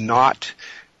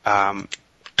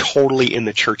totally in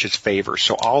the church's favor.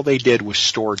 So all they did was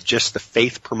store just the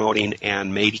faith promoting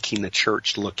and making the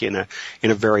church look in a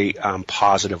very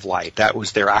positive light. That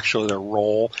was their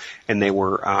role, and they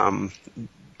were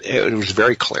it was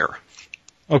very clear.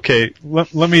 Okay,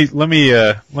 let me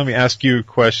ask you a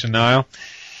question, Niall.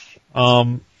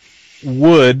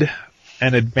 Would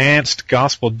an advanced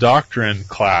gospel doctrine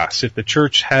class, if the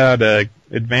church had a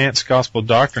advanced gospel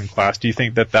doctrine class, do you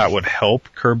think that would help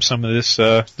curb some of this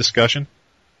discussion?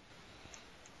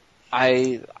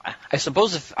 I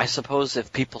suppose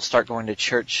if people start going to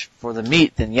church for the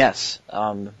meat, then yes.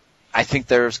 I think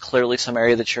there's clearly some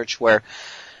area of the church where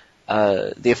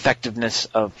the effectiveness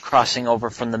of crossing over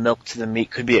from the milk to the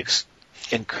meat could be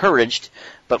encouraged.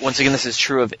 But once again, this is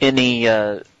true of any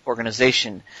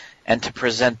organization. And to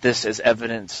present this as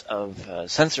evidence of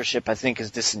censorship, I think,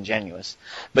 is disingenuous.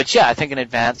 But yeah, I think an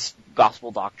advanced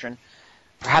gospel doctrine,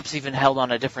 perhaps even held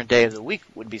on a different day of the week,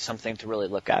 would be something to really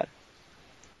look at.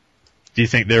 Do you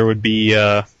think there would be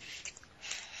a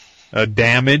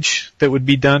damage that would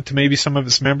be done to maybe some of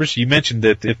its members? You mentioned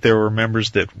that if there were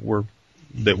members that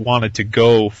wanted to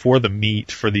go for the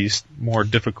meat for these more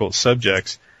difficult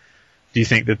subjects, do you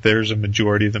think that there's a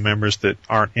majority of the members that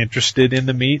aren't interested in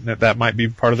the meat, and that might be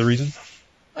part of the reason?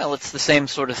 Well, it's the same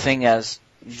sort of thing as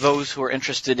those who are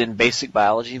interested in basic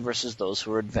biology versus those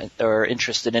who are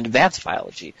interested in advanced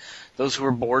biology. Those who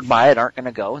are bored by it aren't going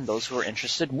to go, and those who are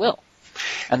interested will.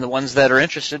 And the ones that are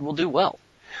interested will do well.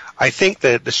 I think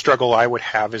that the struggle I would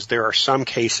have is there are some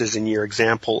cases in your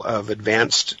example of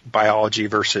advanced biology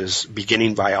versus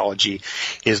beginning biology,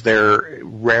 is there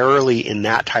rarely in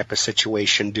that type of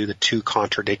situation do the two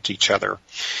contradict each other.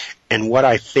 And what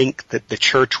I think that the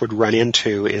church would run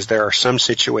into is there are some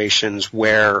situations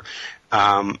where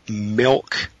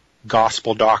milk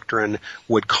gospel doctrine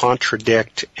would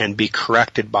contradict and be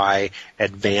corrected by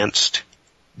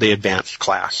the advanced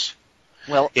class.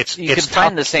 Well, you can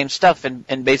find the same stuff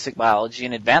in basic biology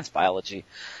and advanced biology.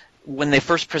 When they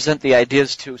first present the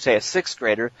ideas to, say, a 6th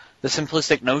grader, the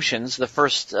simplistic notions, the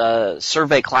first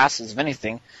survey classes of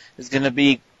anything, is going to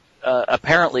be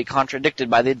apparently contradicted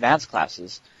by the advanced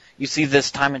classes. You see this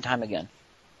time and time again.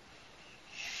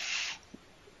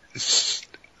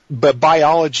 But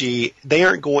biology, they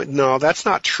aren't going, no, that's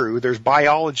not true. There's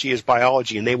biology is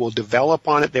biology, and they will develop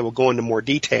on it. They will go into more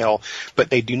detail, but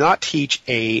they do not teach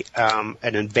an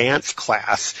advanced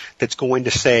class that's going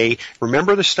to say,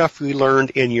 remember the stuff we learned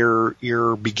in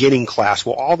your beginning class?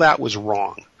 Well, all that was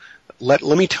wrong. Let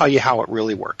me tell you how it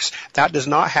really works. That does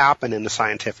not happen in the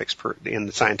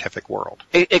scientific world.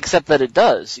 Except that it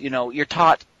does. You know, you're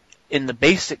taught in the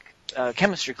basic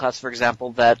chemistry class, for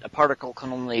example, that a particle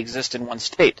can only exist in one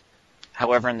state.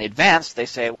 However, in the advanced, they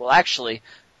say, well, actually,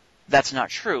 that's not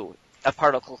true. A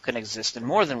particle can exist in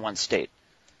more than one state.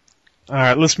 All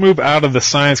right, let's move out of the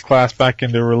science class back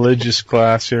into religious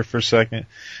class here for a second.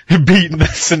 Beating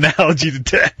this analogy to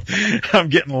death. I'm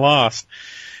getting lost.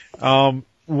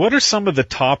 What are some of the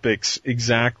topics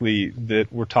exactly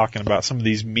that we're talking about, some of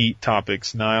these meat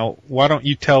topics? Niall, why don't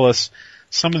you tell us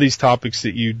some of these topics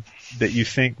that you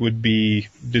think would be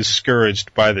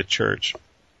discouraged by the church?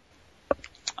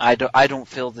 I don't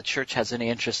feel the church has any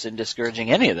interest in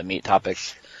discouraging any of the meat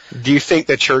topics. Do you think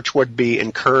the church would be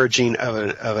encouraging of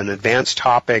an advanced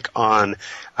topic on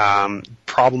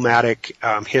problematic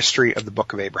history of the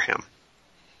Book of Abraham?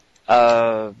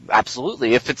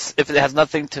 Absolutely. If it has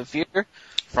nothing to fear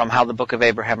from how the Book of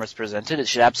Abraham is presented, it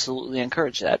should absolutely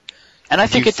encourage that. And I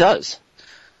think it does.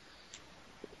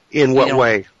 In what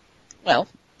way? Well,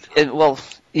 in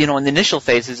the initial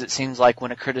phases, it seems like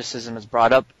when a criticism is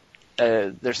brought up,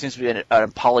 there seems to be an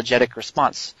apologetic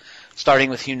response, starting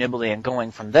with Hugh Nibley and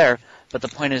going from there. But the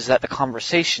point is that the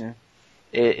conversation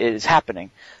is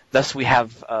happening. Thus, we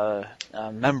have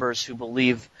members who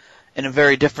believe in a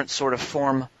very different sort of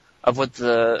form of what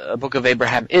the Book of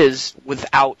Abraham is,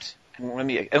 without, and let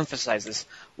me emphasize this,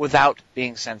 without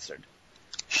being censored.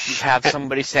 You have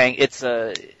somebody saying it's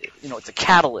a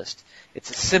catalyst,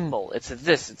 it's a symbol, it's a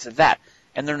this, it's a that,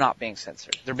 and they're not being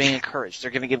censored. They're being encouraged.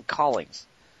 They're going to give callings.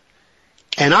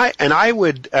 And I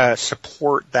would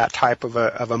support that type of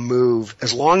a move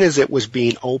as long as it was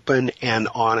being open and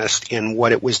honest in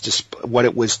what it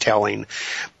was telling.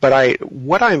 But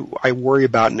what I worry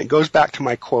about, and it goes back to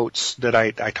my quotes that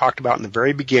I talked about in the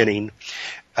very beginning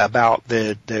about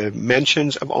the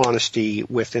mentions of honesty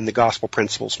within the Gospel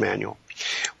Principles Manual,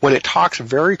 when it talks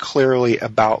very clearly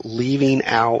about leaving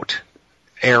out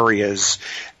areas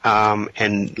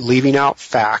and leaving out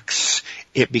facts,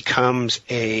 it becomes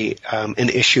an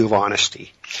issue of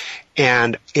honesty.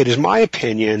 And it is my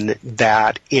opinion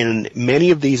that in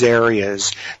many of these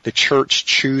areas, the church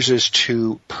chooses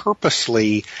to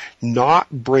purposely not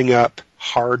bring up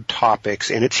hard topics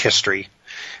in its history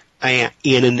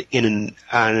in an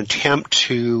attempt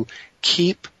to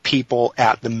keep people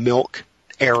at the milk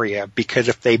area, because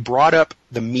if they brought up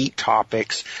the meat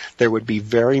topics, there would be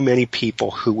very many people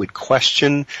who would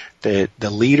question the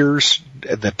leaders,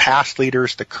 the past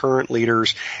leaders, the current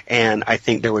leaders, and I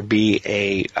think there would be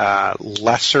a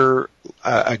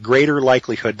greater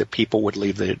likelihood that people would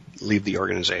leave the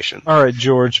organization. All right,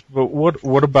 George, but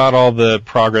what about all the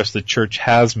progress the church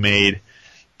has made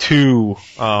to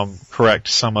correct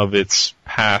some of its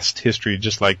past history,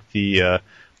 just like the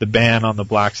ban on the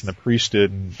blacks in the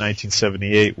priesthood in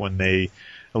 1978 when they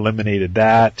eliminated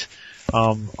that.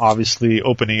 Obviously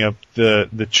opening up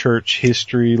the church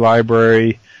history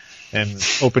library and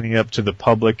opening up to the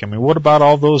public. I mean, what about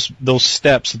all those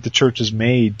steps that the church has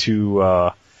made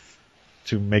to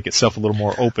make itself a little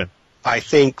more open? I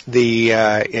think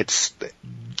they're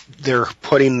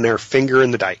putting their finger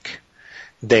in the dike.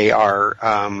 They are,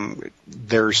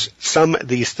 there's some of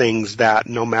these things that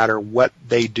no matter what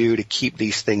they do to keep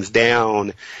these things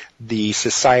down, the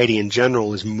society in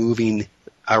general is moving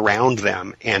around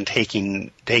them and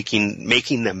making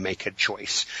them make a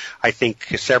choice. I think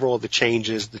several of the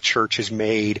changes the church has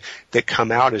made that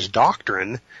come out as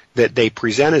doctrine, that they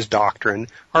present as doctrine,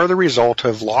 are the result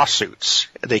of lawsuits.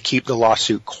 They keep the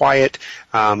lawsuit quiet.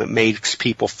 It makes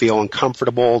people feel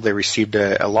uncomfortable. They received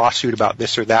a lawsuit about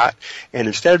this or that. And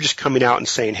instead of just coming out and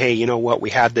saying, hey, you know what, we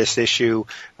had this issue,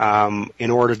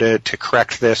 in order to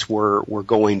correct this, we're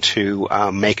going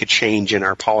to make a change in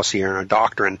our policy or in our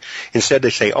doctrine. Instead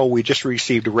they say, oh, we just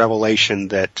received a revelation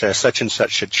that such and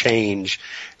such should change.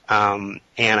 And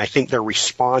I think they're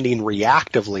responding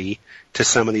reactively to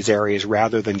some of these areas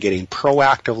rather than getting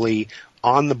proactively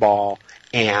on the ball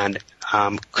and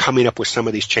coming up with some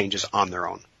of these changes on their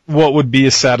own. What would be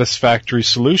a satisfactory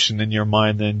solution in your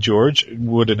mind then, George?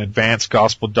 Would an advanced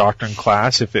gospel doctrine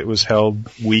class, if it was held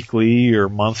weekly or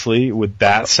monthly, would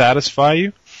that satisfy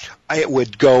you? It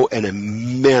would go an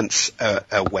immense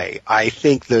way. I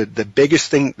think the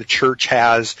biggest thing the church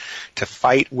has to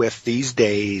fight with these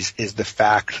days is the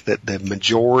fact that the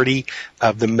majority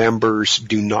of the members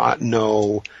do not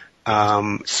know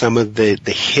some of the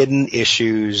hidden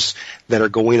issues that are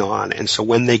going on. And so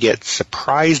when they get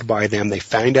surprised by them, they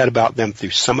find out about them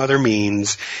through some other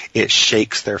means, it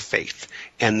shakes their faith.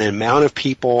 And the amount of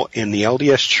people in the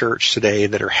LDS church today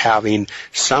that are having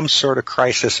some sort of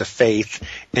crisis of faith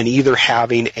and either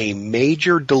having a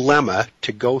major dilemma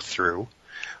to go through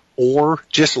or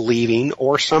just leaving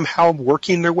or somehow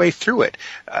working their way through it.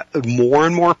 More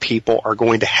and more people are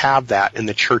going to have that, and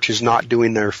the church is not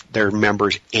doing their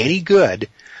members any good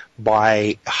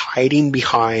by hiding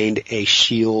behind a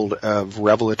shield of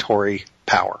revelatory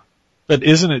power. But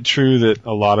isn't it true that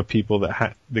a lot of people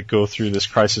that go through this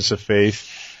crisis of faith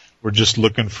were just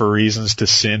looking for reasons to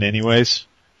sin anyways?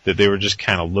 That they were just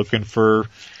kind of looking for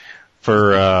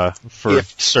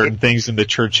certain things in the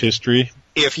church history?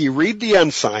 If you read the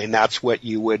ensign, that's what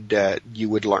you would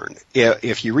learn.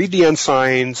 If you read the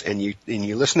ensigns and you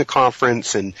listen to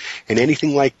conference and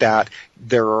anything like that,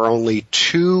 there are only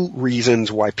two reasons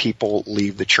why people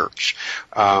leave the church.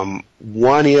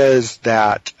 One is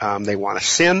that they want to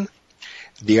sin.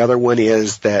 The other one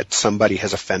is that somebody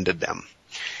has offended them.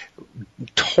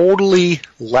 Totally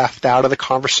left out of the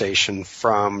conversation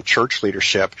from church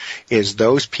leadership is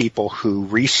those people who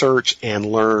research and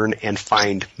learn and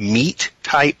find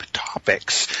meat-type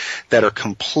topics that are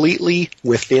completely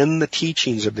within the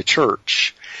teachings of the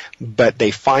church, but they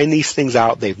find these things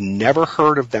out, they've never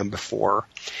heard of them before,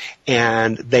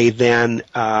 and they then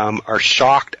are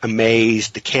shocked,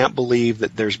 amazed, they can't believe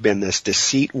that there's been this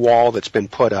deceit wall that's been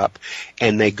put up,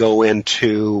 and they go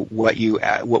into what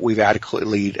we've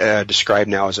adequately described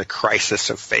now as a crisis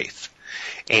of faith.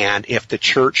 And if the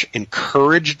church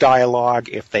encouraged dialogue,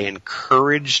 if they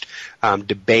encouraged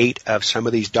debate of some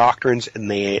of these doctrines, and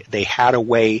they had a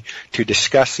way to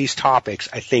discuss these topics,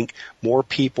 I think more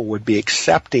people would be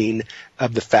accepting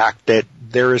of the fact that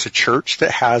there is a church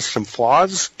that has some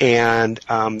flaws, and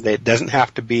that doesn't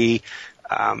have to be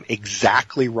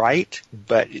exactly right,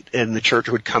 and the church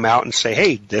would come out and say,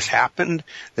 hey, this happened,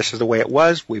 this is the way it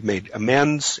was, we've made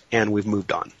amends, and we've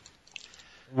moved on.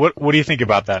 What do you think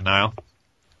about that, Niall?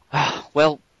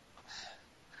 Well,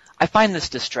 I find this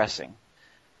distressing.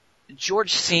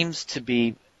 George seems to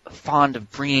be fond of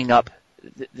bringing up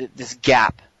this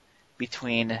gap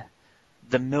between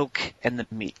the milk and the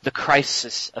meat, the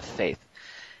crisis of faith.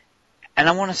 And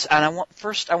I want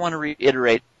to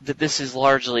reiterate that this is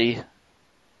largely,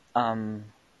 a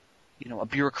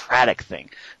bureaucratic thing.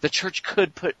 The church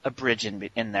could put a bridge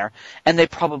in there, and they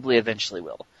probably eventually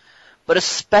will. But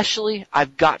especially,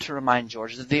 I've got to remind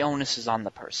George that the onus is on the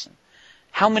person.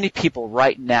 How many people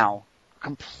right now are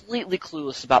completely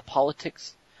clueless about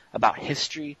politics, about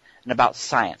history, and about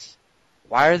science?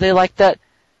 Why are they like that?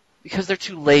 Because they're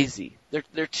too lazy.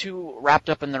 They're too wrapped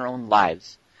up in their own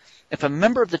lives. If a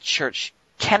member of the church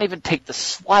can't even take the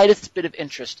slightest bit of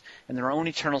interest in their own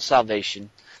eternal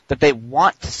salvation, that they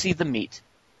want to see the meat,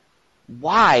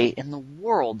 why in the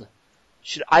world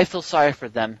should I feel sorry for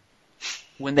them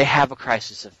when they have a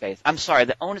crisis of faith? I'm sorry,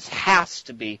 the onus has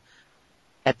to be,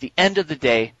 at the end of the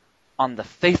day, on the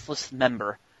faithless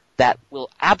member that will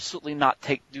absolutely not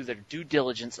do their due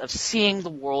diligence of seeing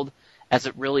the world as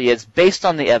it really is, based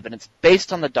on the evidence,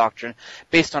 based on the doctrine,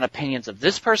 based on opinions of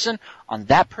this person, on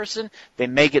that person. They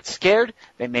may get scared,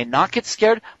 they may not get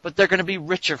scared, but they're going to be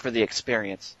richer for the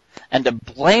experience. And to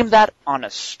blame that on a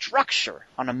structure,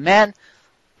 on a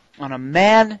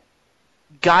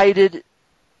man-guided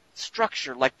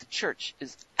structure like the church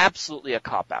is absolutely a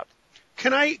cop-out.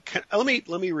 Let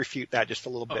me refute that just a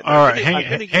little bit. All right,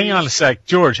 hang on a sec.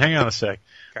 George, hang on a sec.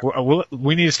 Okay.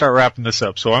 We need to start wrapping this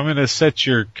up. So I'm going to set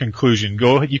your conclusion.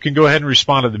 You can go ahead and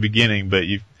respond at the beginning, but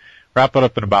you wrap it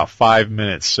up in about 5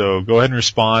 minutes. So go ahead and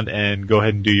respond and go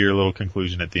ahead and do your little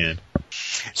conclusion at the end.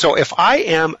 So if I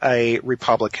am a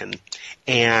Republican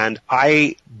and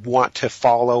I want to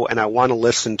follow and I want to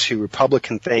listen to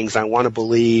Republican things, I want to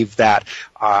believe that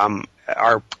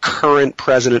our current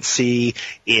presidency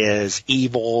is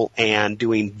evil and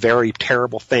doing very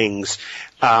terrible things,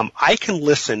 I can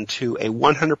listen to a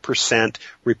 100%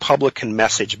 Republican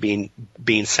message being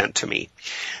sent to me.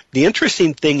 The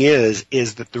interesting thing is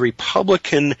that the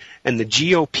Republican and the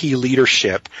GOP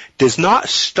leadership does not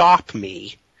stop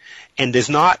me and does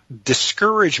not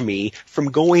discourage me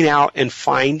from going out and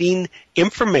finding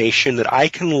information that I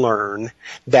can learn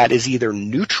that is either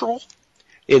neutral,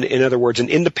 in other words, an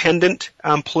independent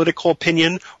political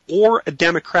opinion, or a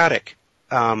Democratic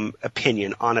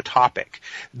opinion on a topic.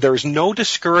 There's no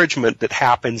discouragement that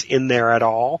happens in there at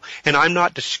all, and I'm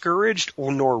not discouraged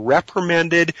or nor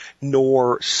reprimanded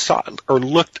nor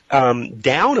looked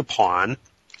down upon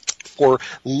for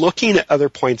looking at other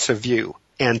points of view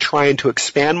and trying to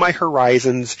expand my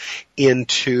horizons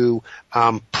into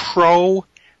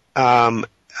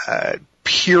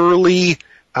purely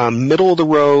middle of the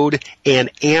road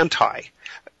and anti.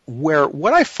 Where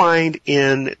what I find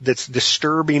that's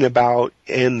disturbing about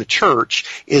in the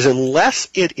church is unless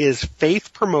it is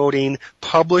faith promoting,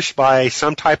 published by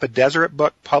some type of desert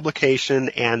book publication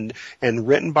and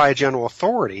written by a general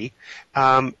authority,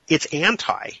 it's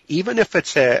anti. Even if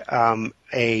it's a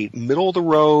middle of the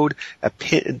road,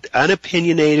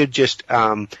 unopinionated, just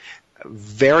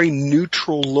very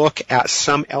neutral look at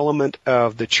some element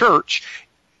of the church,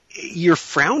 you're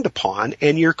frowned upon,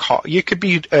 and you could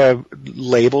be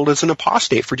labeled as an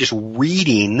apostate for just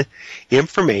reading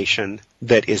information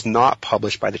that is not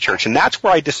published by the church. And that's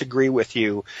where I disagree with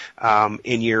you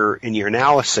in your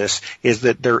analysis, is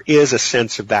that there is a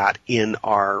sense of that in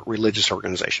our religious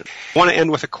organization. I want to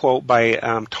end with a quote by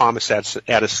Thomas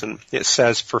Edison. It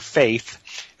says, "For faith,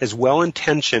 as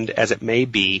well-intentioned as it may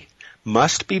be,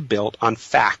 must be built on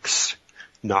facts,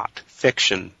 not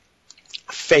fiction.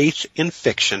 Faith in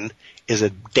fiction is a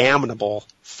damnable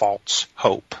false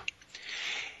hope."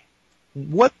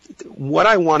 What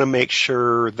I want to make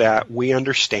sure that we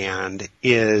understand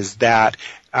is that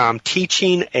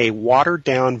teaching a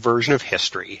watered-down version of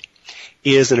history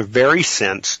is, in a very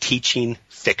sense, teaching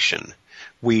fiction.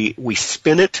 We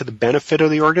spin it to the benefit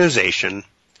of the organization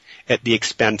at the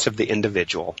expense of the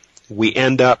individual. We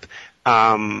end up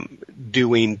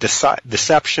doing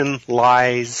deception,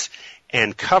 lies,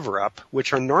 and cover-up,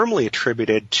 which are normally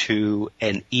attributed to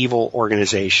an evil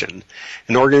organization.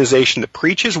 An organization that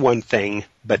preaches one thing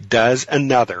but does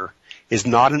another is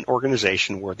not an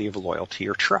organization worthy of loyalty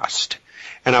or trust.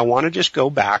 And I want to just go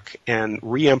back and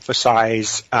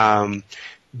reemphasize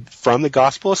from the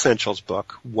Gospel Essentials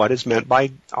book what is meant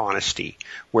by honesty,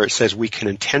 where it says we can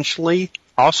intentionally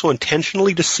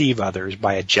deceive others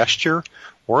by a gesture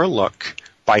or a look,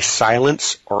 by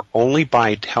silence, or only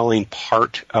by telling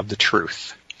part of the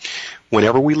truth.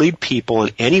 Whenever we lead people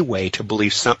in any way to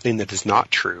believe something that is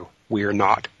not true, we are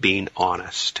not being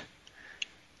honest.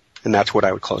 And that's what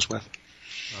I would close with.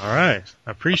 All right.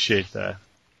 I appreciate that.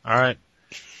 All right.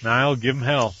 Niall, give him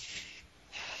hell.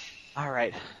 All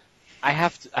right. I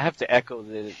have to echo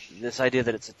this idea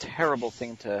that it's a terrible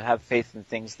thing to have faith in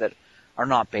things that are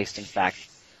not based in fact.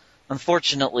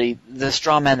 Unfortunately, the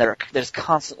straw man that is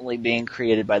constantly being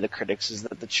created by the critics is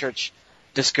that the church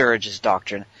discourages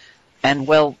doctrine. And,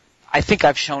 well, I think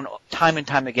I've shown time and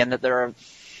time again that there are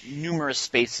numerous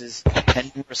spaces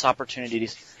and numerous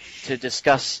opportunities to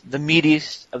discuss the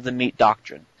meatiest of the meat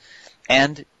doctrine.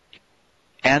 And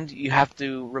you have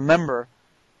to remember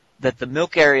that the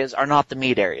milk areas are not the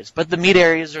meat areas, but the meat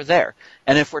areas are there.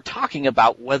 And if we're talking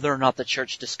about whether or not the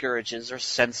church discourages or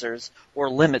censors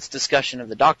or limits discussion of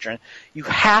the doctrine, you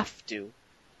have to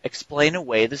explain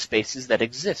away the spaces that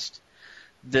exist.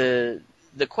 The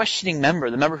questioning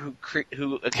member, the member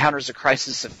who encounters a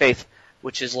crisis of faith,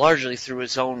 which is largely through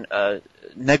his own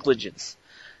negligence,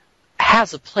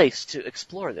 has a place to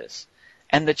explore this.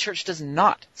 And the church does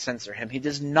not censor him. He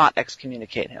does not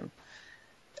excommunicate him.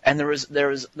 And there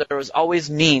was always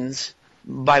means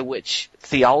by which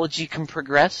theology can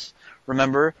progress.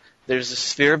 Remember, there's a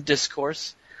sphere of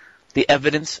discourse. The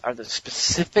evidence are the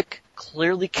specific,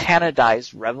 clearly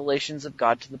canonized revelations of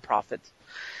God to the prophets.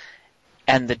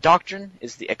 And the doctrine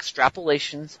is the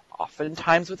extrapolations,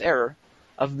 oftentimes with error,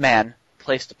 of man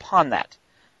placed upon that.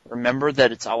 Remember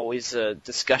that it's always a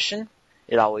discussion.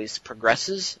 It always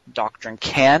progresses. Doctrine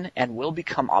can and will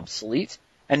become obsolete,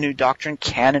 and new doctrine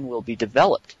can and will be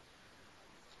developed.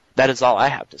 That is all I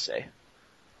have to say.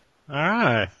 All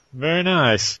right. Very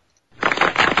nice. All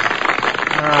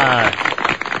right.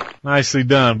 Nicely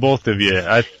done, both of you.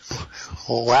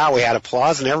 Wow, we had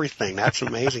applause and everything. That's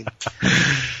amazing.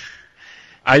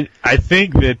 I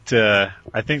think that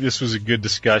I think this was a good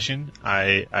discussion.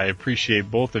 I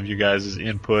appreciate both of you guys'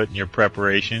 input and your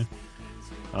preparation.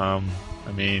 I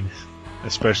mean,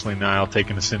 especially Niall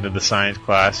taking us into the science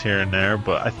class here and there,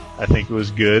 but I think it was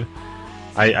good.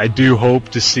 I do hope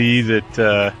to see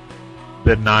that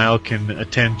that Niall can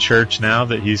attend church now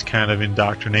that he's kind of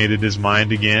indoctrinated his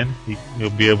mind again.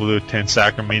 He'll be able to attend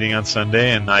sacrament meeting on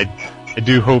Sunday, and I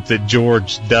do hope that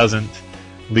George doesn't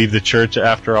leave the church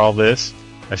after all this.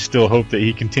 I still hope that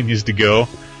he continues to go,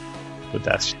 but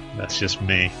that's just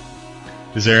me.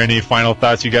 Is there any final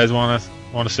thoughts you guys want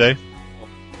to say?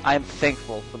 I am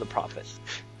thankful for the prophet.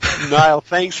 Niall,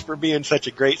 thanks for being such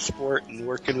a great sport and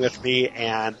working with me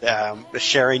and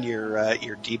sharing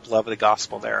your deep love of the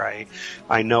gospel there.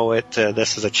 I know it.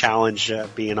 This is a challenge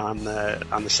being on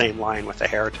the same line with a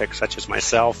heretic such as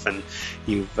myself, and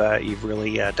you've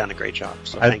really done a great job.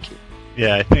 So thank you.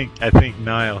 Yeah, I think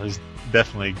Niall has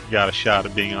definitely got a shot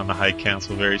at being on the High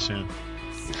Council very soon.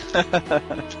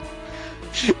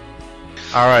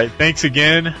 All right, thanks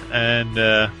again, and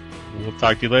we'll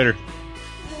talk to you later.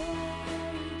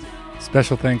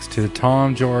 Special thanks to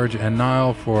Tom, George, and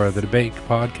Niall for the debate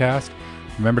podcast.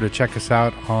 Remember to check us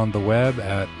out on the web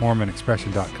at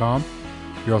mormonexpression.com.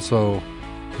 You're also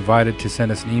invited to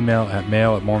send us an email at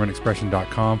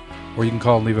mail@mormonexpression.com, or you can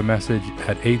call and leave a message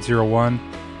at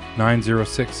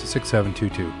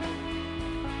 801-906-6722.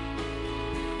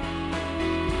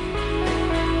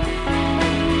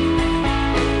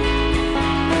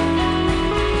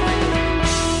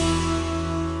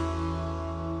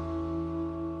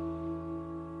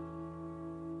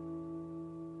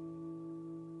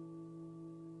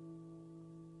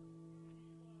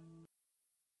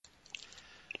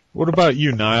 What about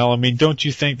you, Niall? I mean, don't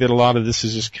you think that a lot of this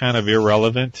is just kind of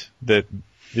irrelevant? That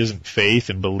isn't faith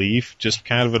and belief, just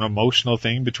kind of an emotional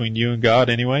thing between you and God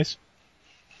anyways?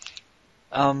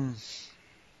 Hang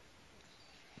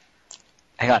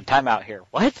on, time out here.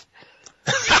 What?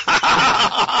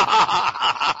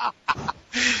 I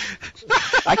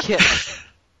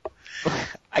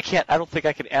don't think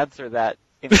I can answer that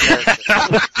in character.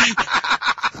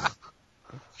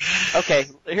 Okay,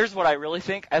 here's what I really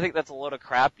think. I think that's a load of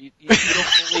crap. You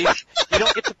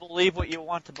don't get to believe what you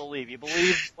want to believe. You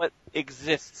believe what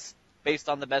exists based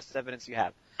on the best evidence you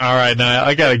have. All right, now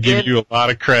I got to give you a lot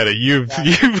of credit. You've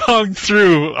hung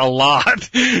through a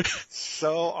lot.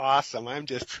 So awesome! I'm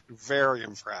just very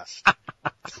impressed.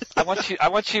 I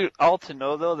want you all to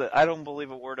know though that I don't believe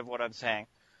a word of what I'm saying.